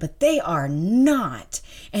okay, but they are not.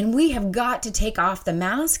 And we have got to take off the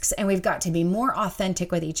masks, and we've got to be more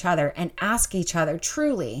authentic with each other and ask each other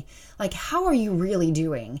truly, like, how are you really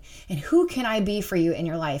doing? And who can I be for you in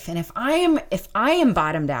your life? And if I am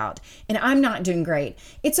bottomed out and I'm not doing great,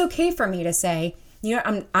 it's okay for me to say, you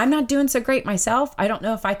know, I'm not doing so great myself. I don't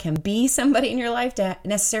know if I can be somebody in your life to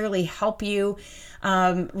necessarily help you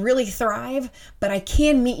really thrive, but I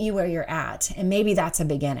can meet you where you're at. And maybe that's a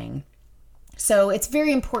beginning. So it's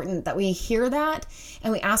very important that we hear that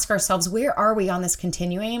and we ask ourselves, where are we on this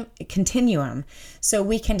continuum so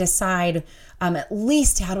we can decide at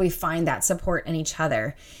least how do we find that support in each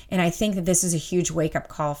other. And I think that this is a huge wake-up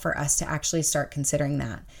call for us to actually start considering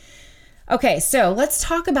that. Okay, so let's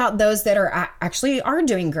talk about those that are actually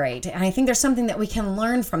doing great. And I think there's something that we can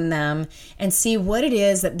learn from them and see what it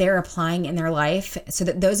is that they're applying in their life, so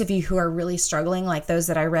that those of you who are really struggling, like those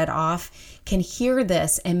that I read off, can hear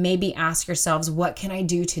this and maybe ask yourselves, what can I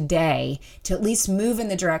do today to at least move in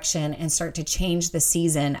the direction and start to change the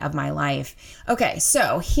season of my life? Okay,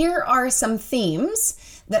 so here are some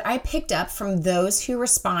themes that I picked up from those who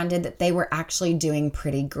responded that they were actually doing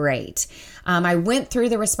pretty great. I went through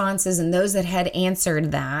the responses, and those that had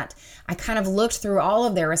answered that, I kind of looked through all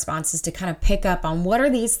of their responses to kind of pick up on what are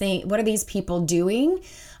these people doing,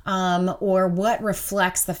 or what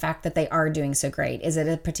reflects the fact that they are doing so great. Is it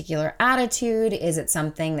a particular attitude? Is it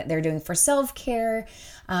something that they're doing for self-care?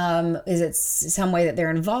 Is it some way that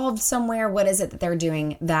they're involved somewhere? What is it that they're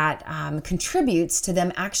doing that contributes to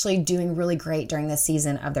them actually doing really great during this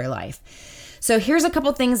season of their life? So here's a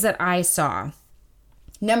couple things that I saw.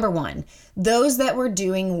 Number one, those that were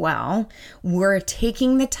doing well were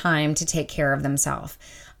taking the time to take care of themselves.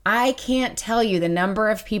 I can't tell you the number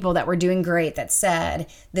of people that were doing great that said,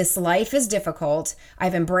 this life is difficult.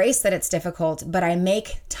 I've embraced that it's difficult, but I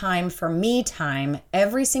make time for me time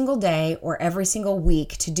every single day or every single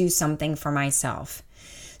week to do something for myself.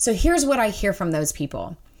 So here's what I hear from those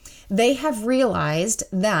people. They have realized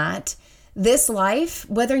that this life,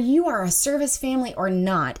 whether you are a service family or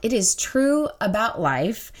not, it is true about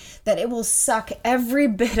life that it will suck every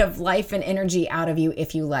bit of life and energy out of you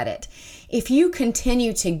if you let it. If you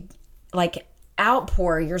continue to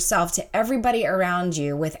outpour yourself to everybody around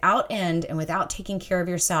you without end and without taking care of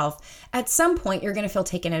yourself, at some point you're going to feel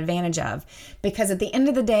taken advantage of, because at the end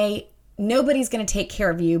of the day, nobody's going to take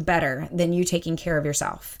care of you better than you taking care of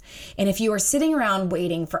yourself. And if you are sitting around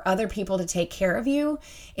waiting for other people to take care of you,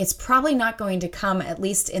 it's probably not going to come, at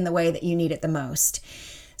least in the way that you need it the most.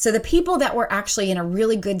 So the people that were actually in a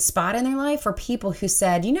really good spot in their life were people who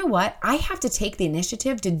said, you know what, I have to take the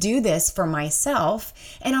initiative to do this for myself,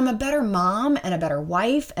 and I'm a better mom and a better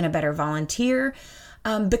wife and a better volunteer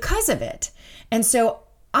because of it. And so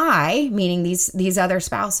I, meaning these other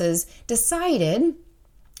spouses, decided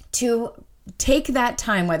to take that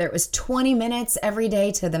time, whether it was 20 minutes every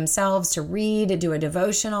day to themselves, to read, to do a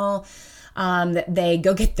devotional, that they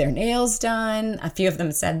go get their nails done. A few of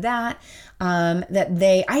them said that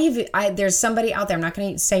there's somebody out there, I'm not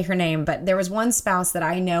going to say her name, but there was one spouse that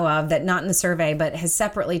I know of that, not in the survey, but has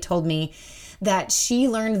separately told me that she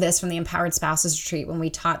learned this from the Empowered Spouses Retreat when we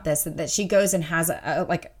taught this, that she goes and has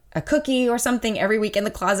a cookie or something every week in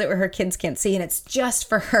the closet where her kids can't see, and it's just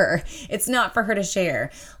for her. It's not for her to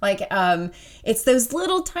share. It's those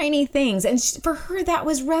little tiny things. And for her, that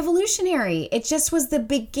was revolutionary. It just was the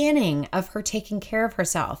beginning of her taking care of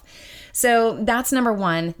herself. So that's number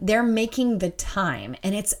one. They're making the time,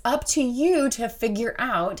 and it's up to you to figure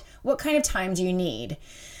out what kind of time do you need.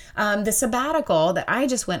 The sabbatical that I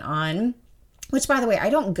just went on, which, by the way, I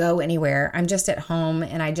don't go anywhere. I'm just at home,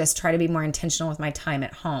 and I just try to be more intentional with my time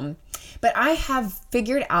at home. But I have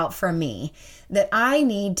figured out for me that I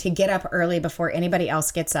need to get up early before anybody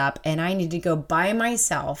else gets up, and I need to go by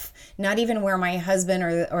myself, not even where my husband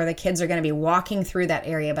or the kids are going to be walking through that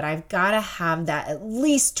area, but I've got to have that at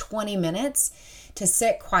least 20 minutes to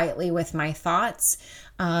sit quietly with my thoughts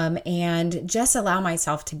and just allow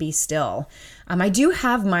myself to be still. I do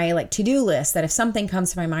have my to-do list that if something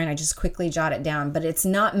comes to my mind, I just quickly jot it down, but it's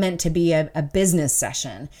not meant to be a business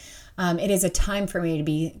session. It is a time for me to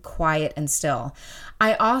be quiet and still.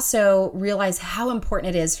 I also realize how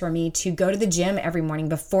important it is for me to go to the gym every morning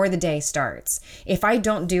before the day starts. If I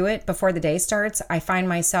don't do it before the day starts, I find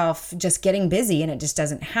myself just getting busy and it just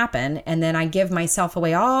doesn't happen. And then I give myself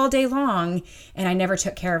away all day long and I never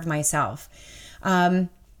took care of myself.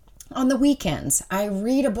 On the weekends, I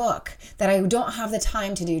read a book that I don't have the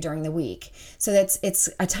time to do during the week. So it's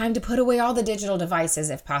a time to put away all the digital devices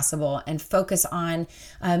if possible and focus on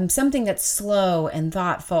something that's slow and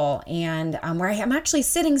thoughtful and where I'm actually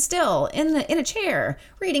sitting still in a chair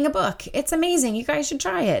reading a book. It's amazing. You guys should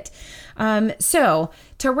try it. So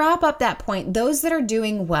to wrap up that point, those that are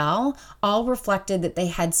doing well all reflected that they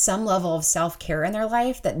had some level of self-care in their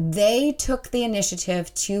life, that they took the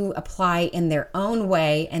initiative to apply in their own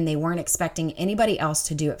way and they weren't expecting anybody else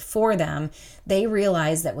to do it for them. They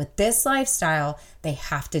realized that with this lifestyle, they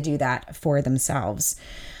have to do that for themselves.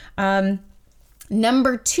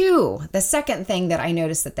 Number two, the second thing that I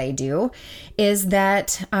noticed that they do is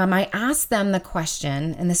that I asked them the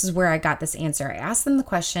question, and this is where I got this answer. I asked them the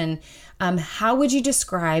question, how would you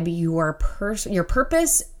describe your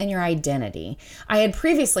purpose and your identity? I had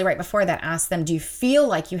previously, right before that, asked them, do you feel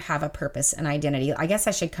like you have a purpose and identity? I guess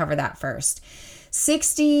I should cover that first.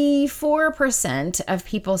 64% of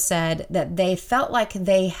people said that they felt like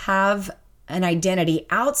they have an identity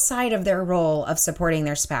outside of their role of supporting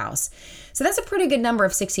their spouse. So that's a pretty good number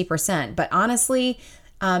of 60%. But honestly,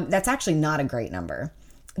 that's actually not a great number,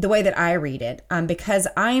 the way that I read it, because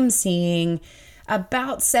I'm seeing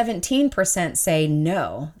about 17% say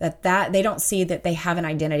no, that they don't see that they have an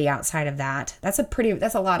identity outside of that. That's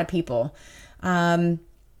a lot of people. And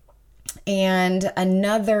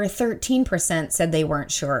another 13% said they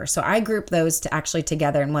weren't sure. So I grouped those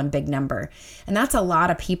together in one big number. And that's a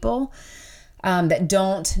lot of people that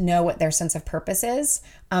don't know what their sense of purpose is.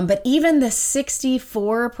 But even the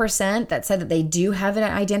 64% that said that they do have an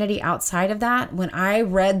identity outside of that, when I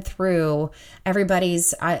read through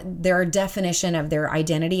everybody's, their definition of their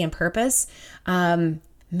identity and purpose,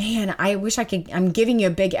 man, I wish I could, I'm giving you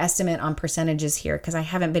a big estimate on percentages here because I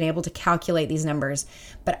haven't been able to calculate these numbers,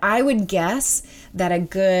 but I would guess that a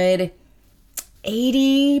good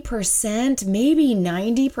 80%, maybe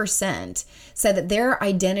 90% said that their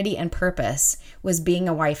identity and purpose was being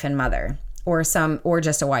a wife and mother, or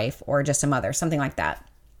just a wife or just a mother, something like that.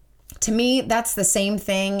 To me, that's the same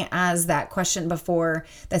thing as that question before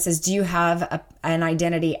that says, do you have an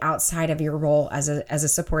identity outside of your role as a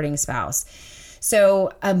supporting spouse?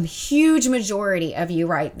 So a huge majority of you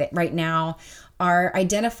right now are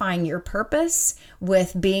identifying your purpose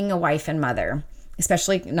with being a wife and mother.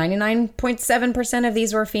 Especially 99.7% of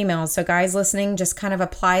these were females. So guys listening, just kind of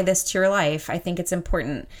apply this to your life. I think it's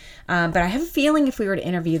important. But I have a feeling if we were to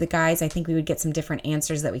interview the guys, I think we would get some different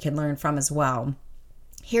answers that we could learn from as well.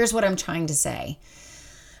 Here's what I'm trying to say.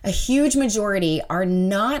 A huge majority are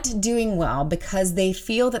not doing well because they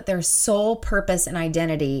feel that their sole purpose and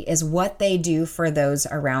identity is what they do for those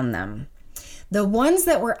around them. The ones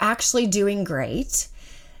that were actually doing great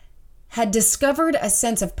had discovered a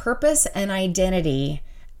sense of purpose and identity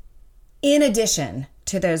in addition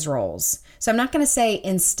to those roles. So I'm not going to say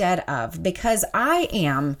instead of, because I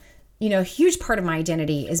am, a huge part of my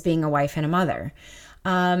identity is being a wife and a mother.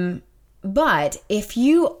 But if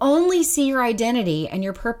you only see your identity and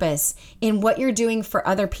your purpose in what you're doing for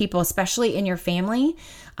other people, especially in your family,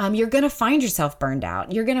 you're going to find yourself burned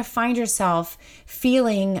out. You're going to find yourself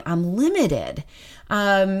feeling limited.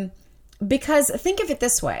 Because think of it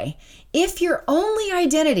this way. If your only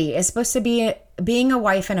identity is supposed to be being a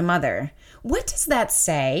wife and a mother, what does that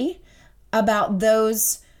say about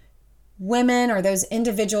those women or those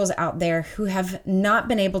individuals out there who have not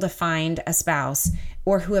been able to find a spouse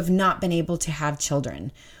or who have not been able to have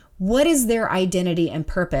children? What is their identity and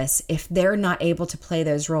purpose if they're not able to play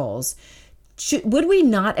those roles? Would we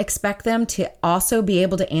not expect them to also be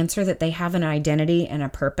able to answer that they have an identity and a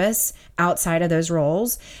purpose outside of those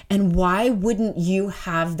roles? And why wouldn't you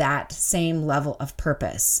have that same level of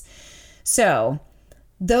purpose? So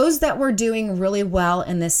those that were doing really well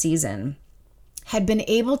in this season had been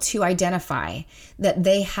able to identify that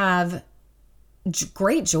they have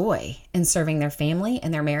great joy in serving their family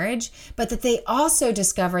and their marriage, but that they also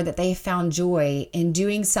discovered that they found joy in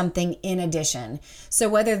doing something in addition. So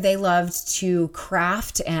whether they loved to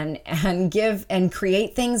craft and give and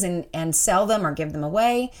create things and sell them or give them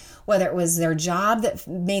away, whether it was their job that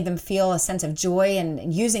made them feel a sense of joy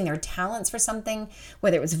and using their talents for something,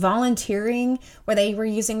 whether it was volunteering where they were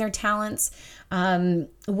using their talents,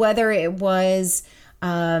 whether it was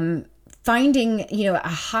finding, a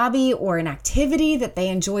hobby or an activity that they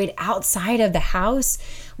enjoyed outside of the house,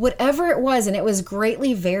 whatever it was, and it was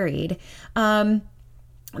greatly varied.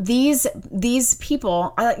 These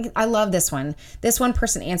people, I love this one. This one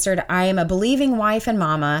person answered, I am a believing wife and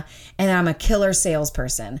mama, and I'm a killer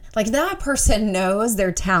salesperson. Like, that person knows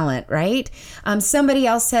their talent, right? Somebody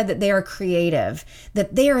else said that they are creative,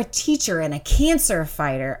 that they are a teacher and a cancer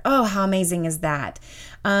fighter. Oh, how amazing is that?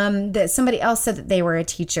 That somebody else said that they were a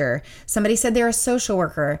teacher. Somebody said they're a social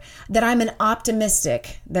worker, that I'm an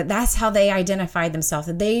optimistic, that's how they identified themselves,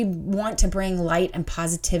 that they want to bring light and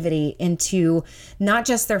positivity into not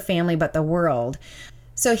just their family, but the world.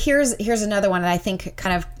 So here's another one that I think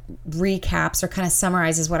kind of recaps or kind of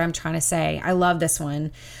summarizes what I'm trying to say. I love this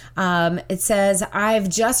one. It says, I've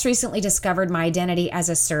just recently discovered my identity as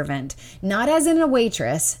a servant, not as in a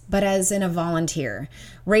waitress, but as in a volunteer.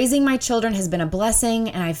 Raising my children has been a blessing,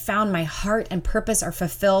 and I've found my heart and purpose are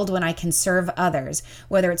fulfilled when I can serve others,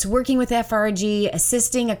 whether it's working with FRG,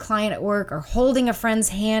 assisting a client at work, or holding a friend's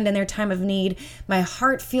hand in their time of need. My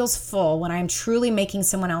heart feels full when I'm truly making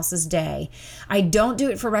someone else's day. I don't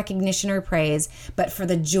do it for recognition or praise, but for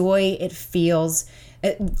the joy it fills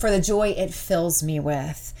me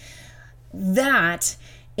with. That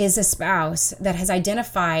is a spouse that has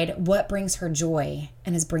identified what brings her joy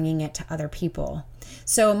and is bringing it to other people.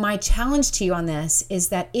 So my challenge to you on this is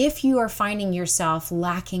that if you are finding yourself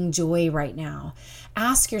lacking joy right now,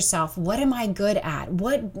 ask yourself, what am I good at?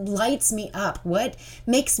 What lights me up? What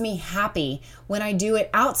makes me happy when I do it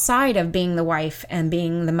outside of being the wife and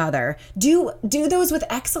being the mother? Do those with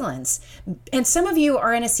excellence. And some of you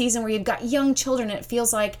are in a season where you've got young children and it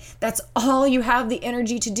feels like that's all you have the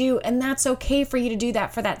energy to do, and that's okay for you to do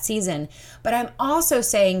that for that season. But I'm also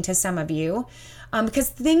saying to some of you, because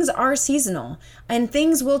things are seasonal and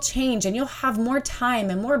things will change, and you'll have more time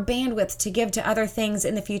and more bandwidth to give to other things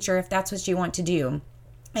in the future if that's what you want to do.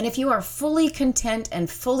 And if you are fully content and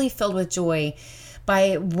fully filled with joy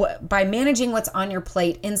by managing what's on your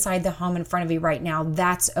plate inside the home in front of you right now,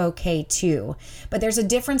 that's okay too. But there's a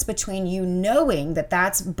difference between you knowing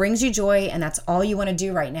that brings you joy and that's all you want to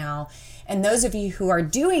do right now, and those of you who are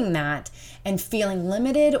doing that and feeling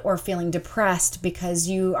limited or feeling depressed because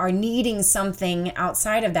you are needing something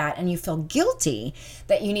outside of that and you feel guilty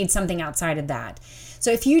that you need something outside of that.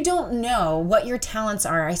 So if you don't know what your talents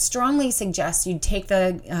are, I strongly suggest you take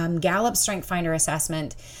the Gallup Strength Finder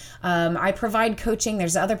assessment. I provide coaching.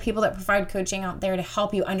 There's other people that provide coaching out there to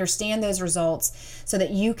help you understand those results so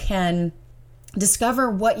that you can discover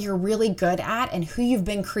what you're really good at and who you've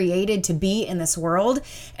been created to be in this world,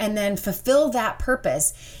 and then fulfill that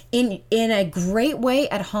purpose in a great way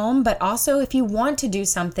at home. But also, if you want to do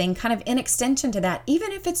something kind of in extension to that,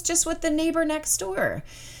 even if it's just with the neighbor next door.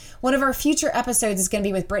 One of our future episodes is going to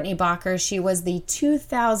be with Brittany Bacher. She was the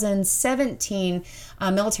 2017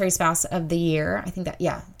 Military Spouse of the Year. I think that,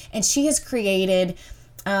 yeah. And she has created,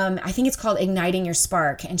 I think it's called Igniting Your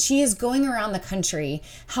Spark. And she is going around the country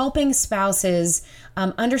helping spouses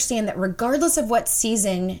understand that regardless of what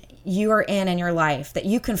season you are in your life, that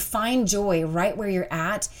you can find joy right where you're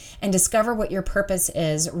at and discover what your purpose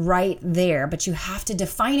is right there. But you have to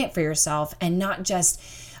define it for yourself and not just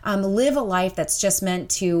live a life that's just meant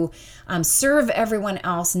to serve everyone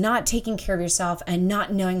else, not taking care of yourself and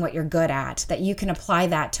not knowing what you're good at, that you can apply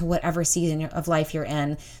that to whatever season of life you're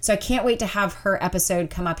in. So I can't wait to have her episode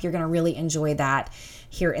come up. You're going to really enjoy that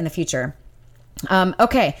here in the future.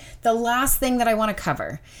 Okay, the last thing that I want to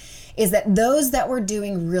cover is that those that were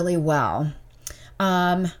doing really well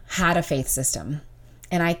had a faith system.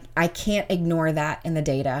 And I can't ignore that in the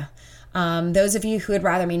data. Those of you who would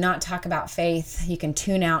rather me not talk about faith, you can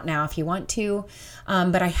tune out now if you want to.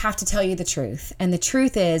 But I have to tell you the truth. And the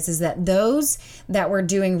truth is that those that were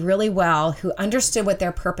doing really well, who understood what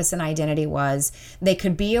their purpose and identity was, they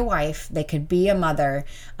could be a wife, they could be a mother.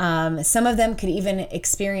 Some of them could even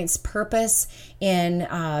experience purpose in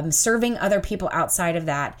serving other people outside of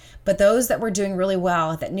that. But those that were doing really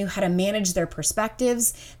well, that knew how to manage their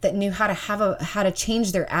perspectives, that knew how to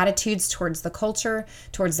change their attitudes towards the culture,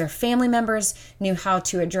 towards their family members, knew how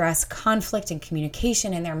to address conflict and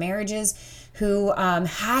communication in their marriages, who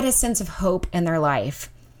had a sense of hope in their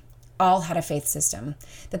life. all had a faith system,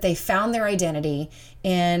 that they found their identity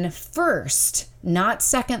in first, not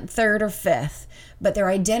second, third, or fifth, but their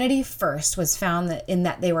identity first was found in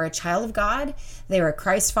that they were a child of God, they were a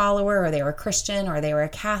Christ follower, or they were a Christian, or they were a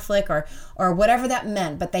Catholic, or whatever that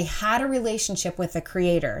meant, but they had a relationship with the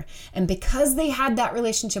Creator. And because they had that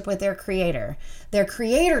relationship with their Creator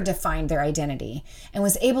defined their identity and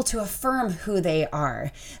was able to affirm who they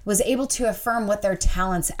are, was able to affirm what their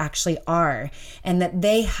talents actually are, and that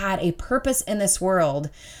they had a purpose in this world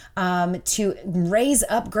to raise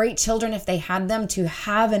up great children if they had them, to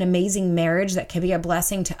have an amazing marriage that could be a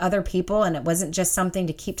blessing to other people and it wasn't just something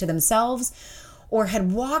to keep to themselves, or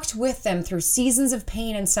had walked with them through seasons of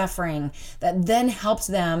pain and suffering that then helped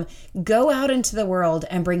them go out into the world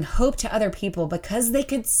and bring hope to other people because they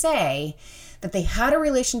could say that they had a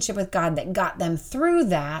relationship with God that got them through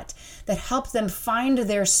that helped them find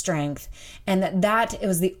their strength, and that it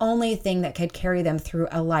was the only thing that could carry them through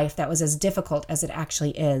a life that was as difficult as it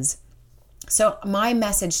actually is. So my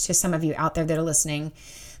message to some of you out there that are listening,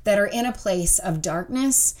 that are in a place of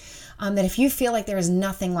darkness, that if you feel like there is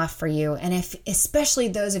nothing left for you, and if especially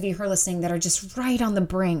those of you who are listening that are just right on the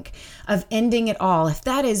brink of ending it all, if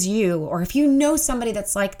that is you, or if you know somebody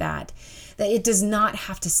that's like that it does not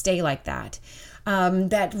have to stay like that.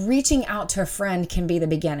 That reaching out to a friend can be the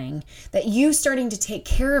beginning, that you starting to take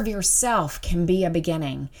care of yourself can be a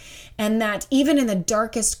beginning, and that even in the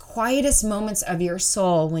darkest, quietest moments of your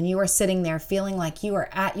soul, when you are sitting there feeling like you are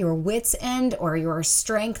at your wit's end or your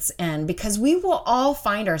strength's end, because we will all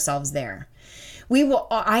find ourselves there.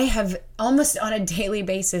 I have almost on a daily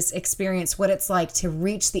basis experienced what it's like to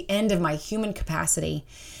reach the end of my human capacity.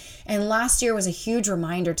 And last year was a huge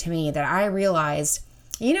reminder to me that I realized,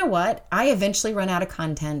 you know what? I eventually run out of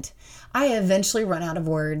content. I eventually run out of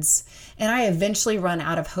words, and I eventually run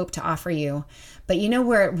out of hope to offer you. But you know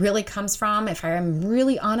where it really comes from? If I am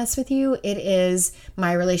really honest with you, it is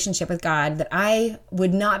my relationship with God, that I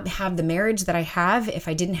would not have the marriage that I have if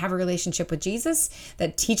I didn't have a relationship with Jesus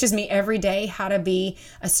that teaches me every day how to be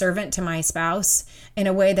a servant to my spouse in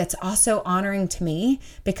a way that's also honoring to me,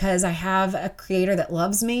 because I have a Creator that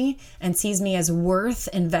loves me and sees me as worth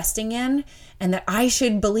investing in, and that I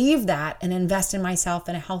should believe that and invest in myself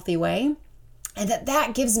in a healthy way. And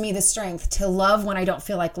that gives me the strength to love when I don't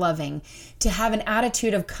feel like loving, to have an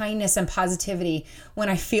attitude of kindness and positivity when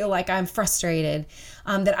I feel like I'm frustrated,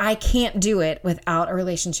 that I can't do it without a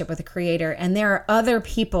relationship with the Creator. And there are other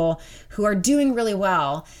people who are doing really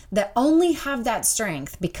well that only have that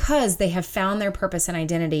strength because they have found their purpose and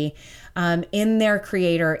identity in their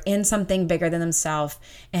Creator, in something bigger than themselves,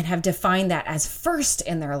 and have defined that as first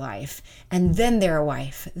in their life. And then they're a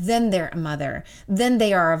wife, then they're a mother, then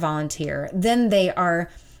they are a volunteer, then they are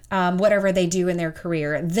whatever they do in their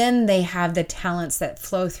career. Then they have the talents that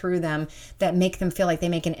flow through them that make them feel like they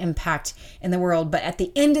make an impact in the world. But at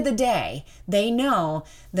the end of the day, they know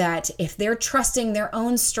that if they're trusting their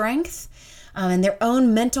own strength and their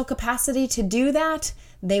own mental capacity to do that,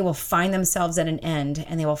 they will find themselves at an end,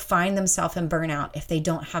 and they will find themselves in burnout if they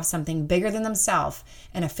don't have something bigger than themselves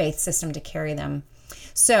and a faith system to carry them.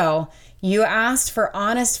 So you asked for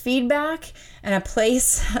honest feedback and a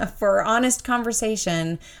place for honest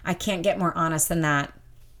conversation. I can't get more honest than that.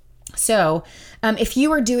 So if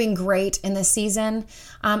you are doing great in this season,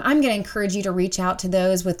 I'm going to encourage you to reach out to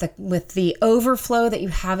those with the overflow that you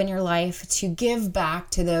have in your life, to give back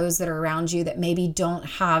to those that are around you that maybe don't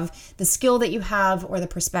have the skill that you have or the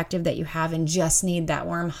perspective that you have and just need that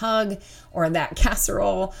warm hug or that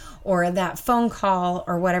casserole or that phone call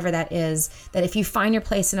or whatever that is. That if you find your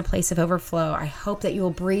place in a place of overflow, I hope that you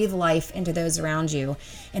will breathe life into those around you.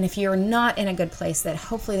 And if you're not in a good place, that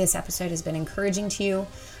hopefully this episode has been encouraging to you.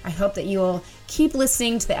 I hope that you will keep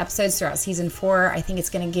listening to the episodes throughout season 4. I think it's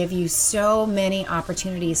going to give you so many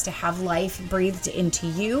opportunities to have life breathed into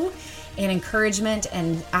you, and encouragement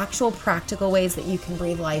and actual practical ways that you can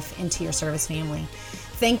breathe life into your service family.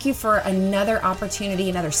 Thank you for another opportunity,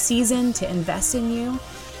 another season to invest in you.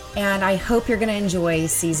 And I hope you're going to enjoy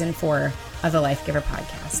season 4 of the Life Giver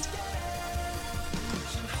podcast.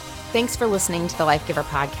 Thanks for listening to the Life Giver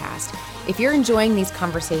podcast. If you're enjoying these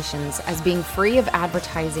conversations as being free of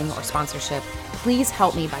advertising or sponsorship, please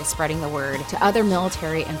help me by spreading the word to other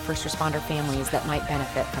military and first responder families that might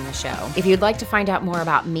benefit from the show. If you'd like to find out more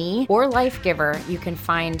about me or Life Giver, you can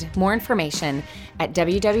find more information at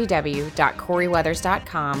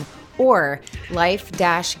www.CoreyWeathers.com or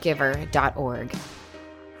life-giver.org.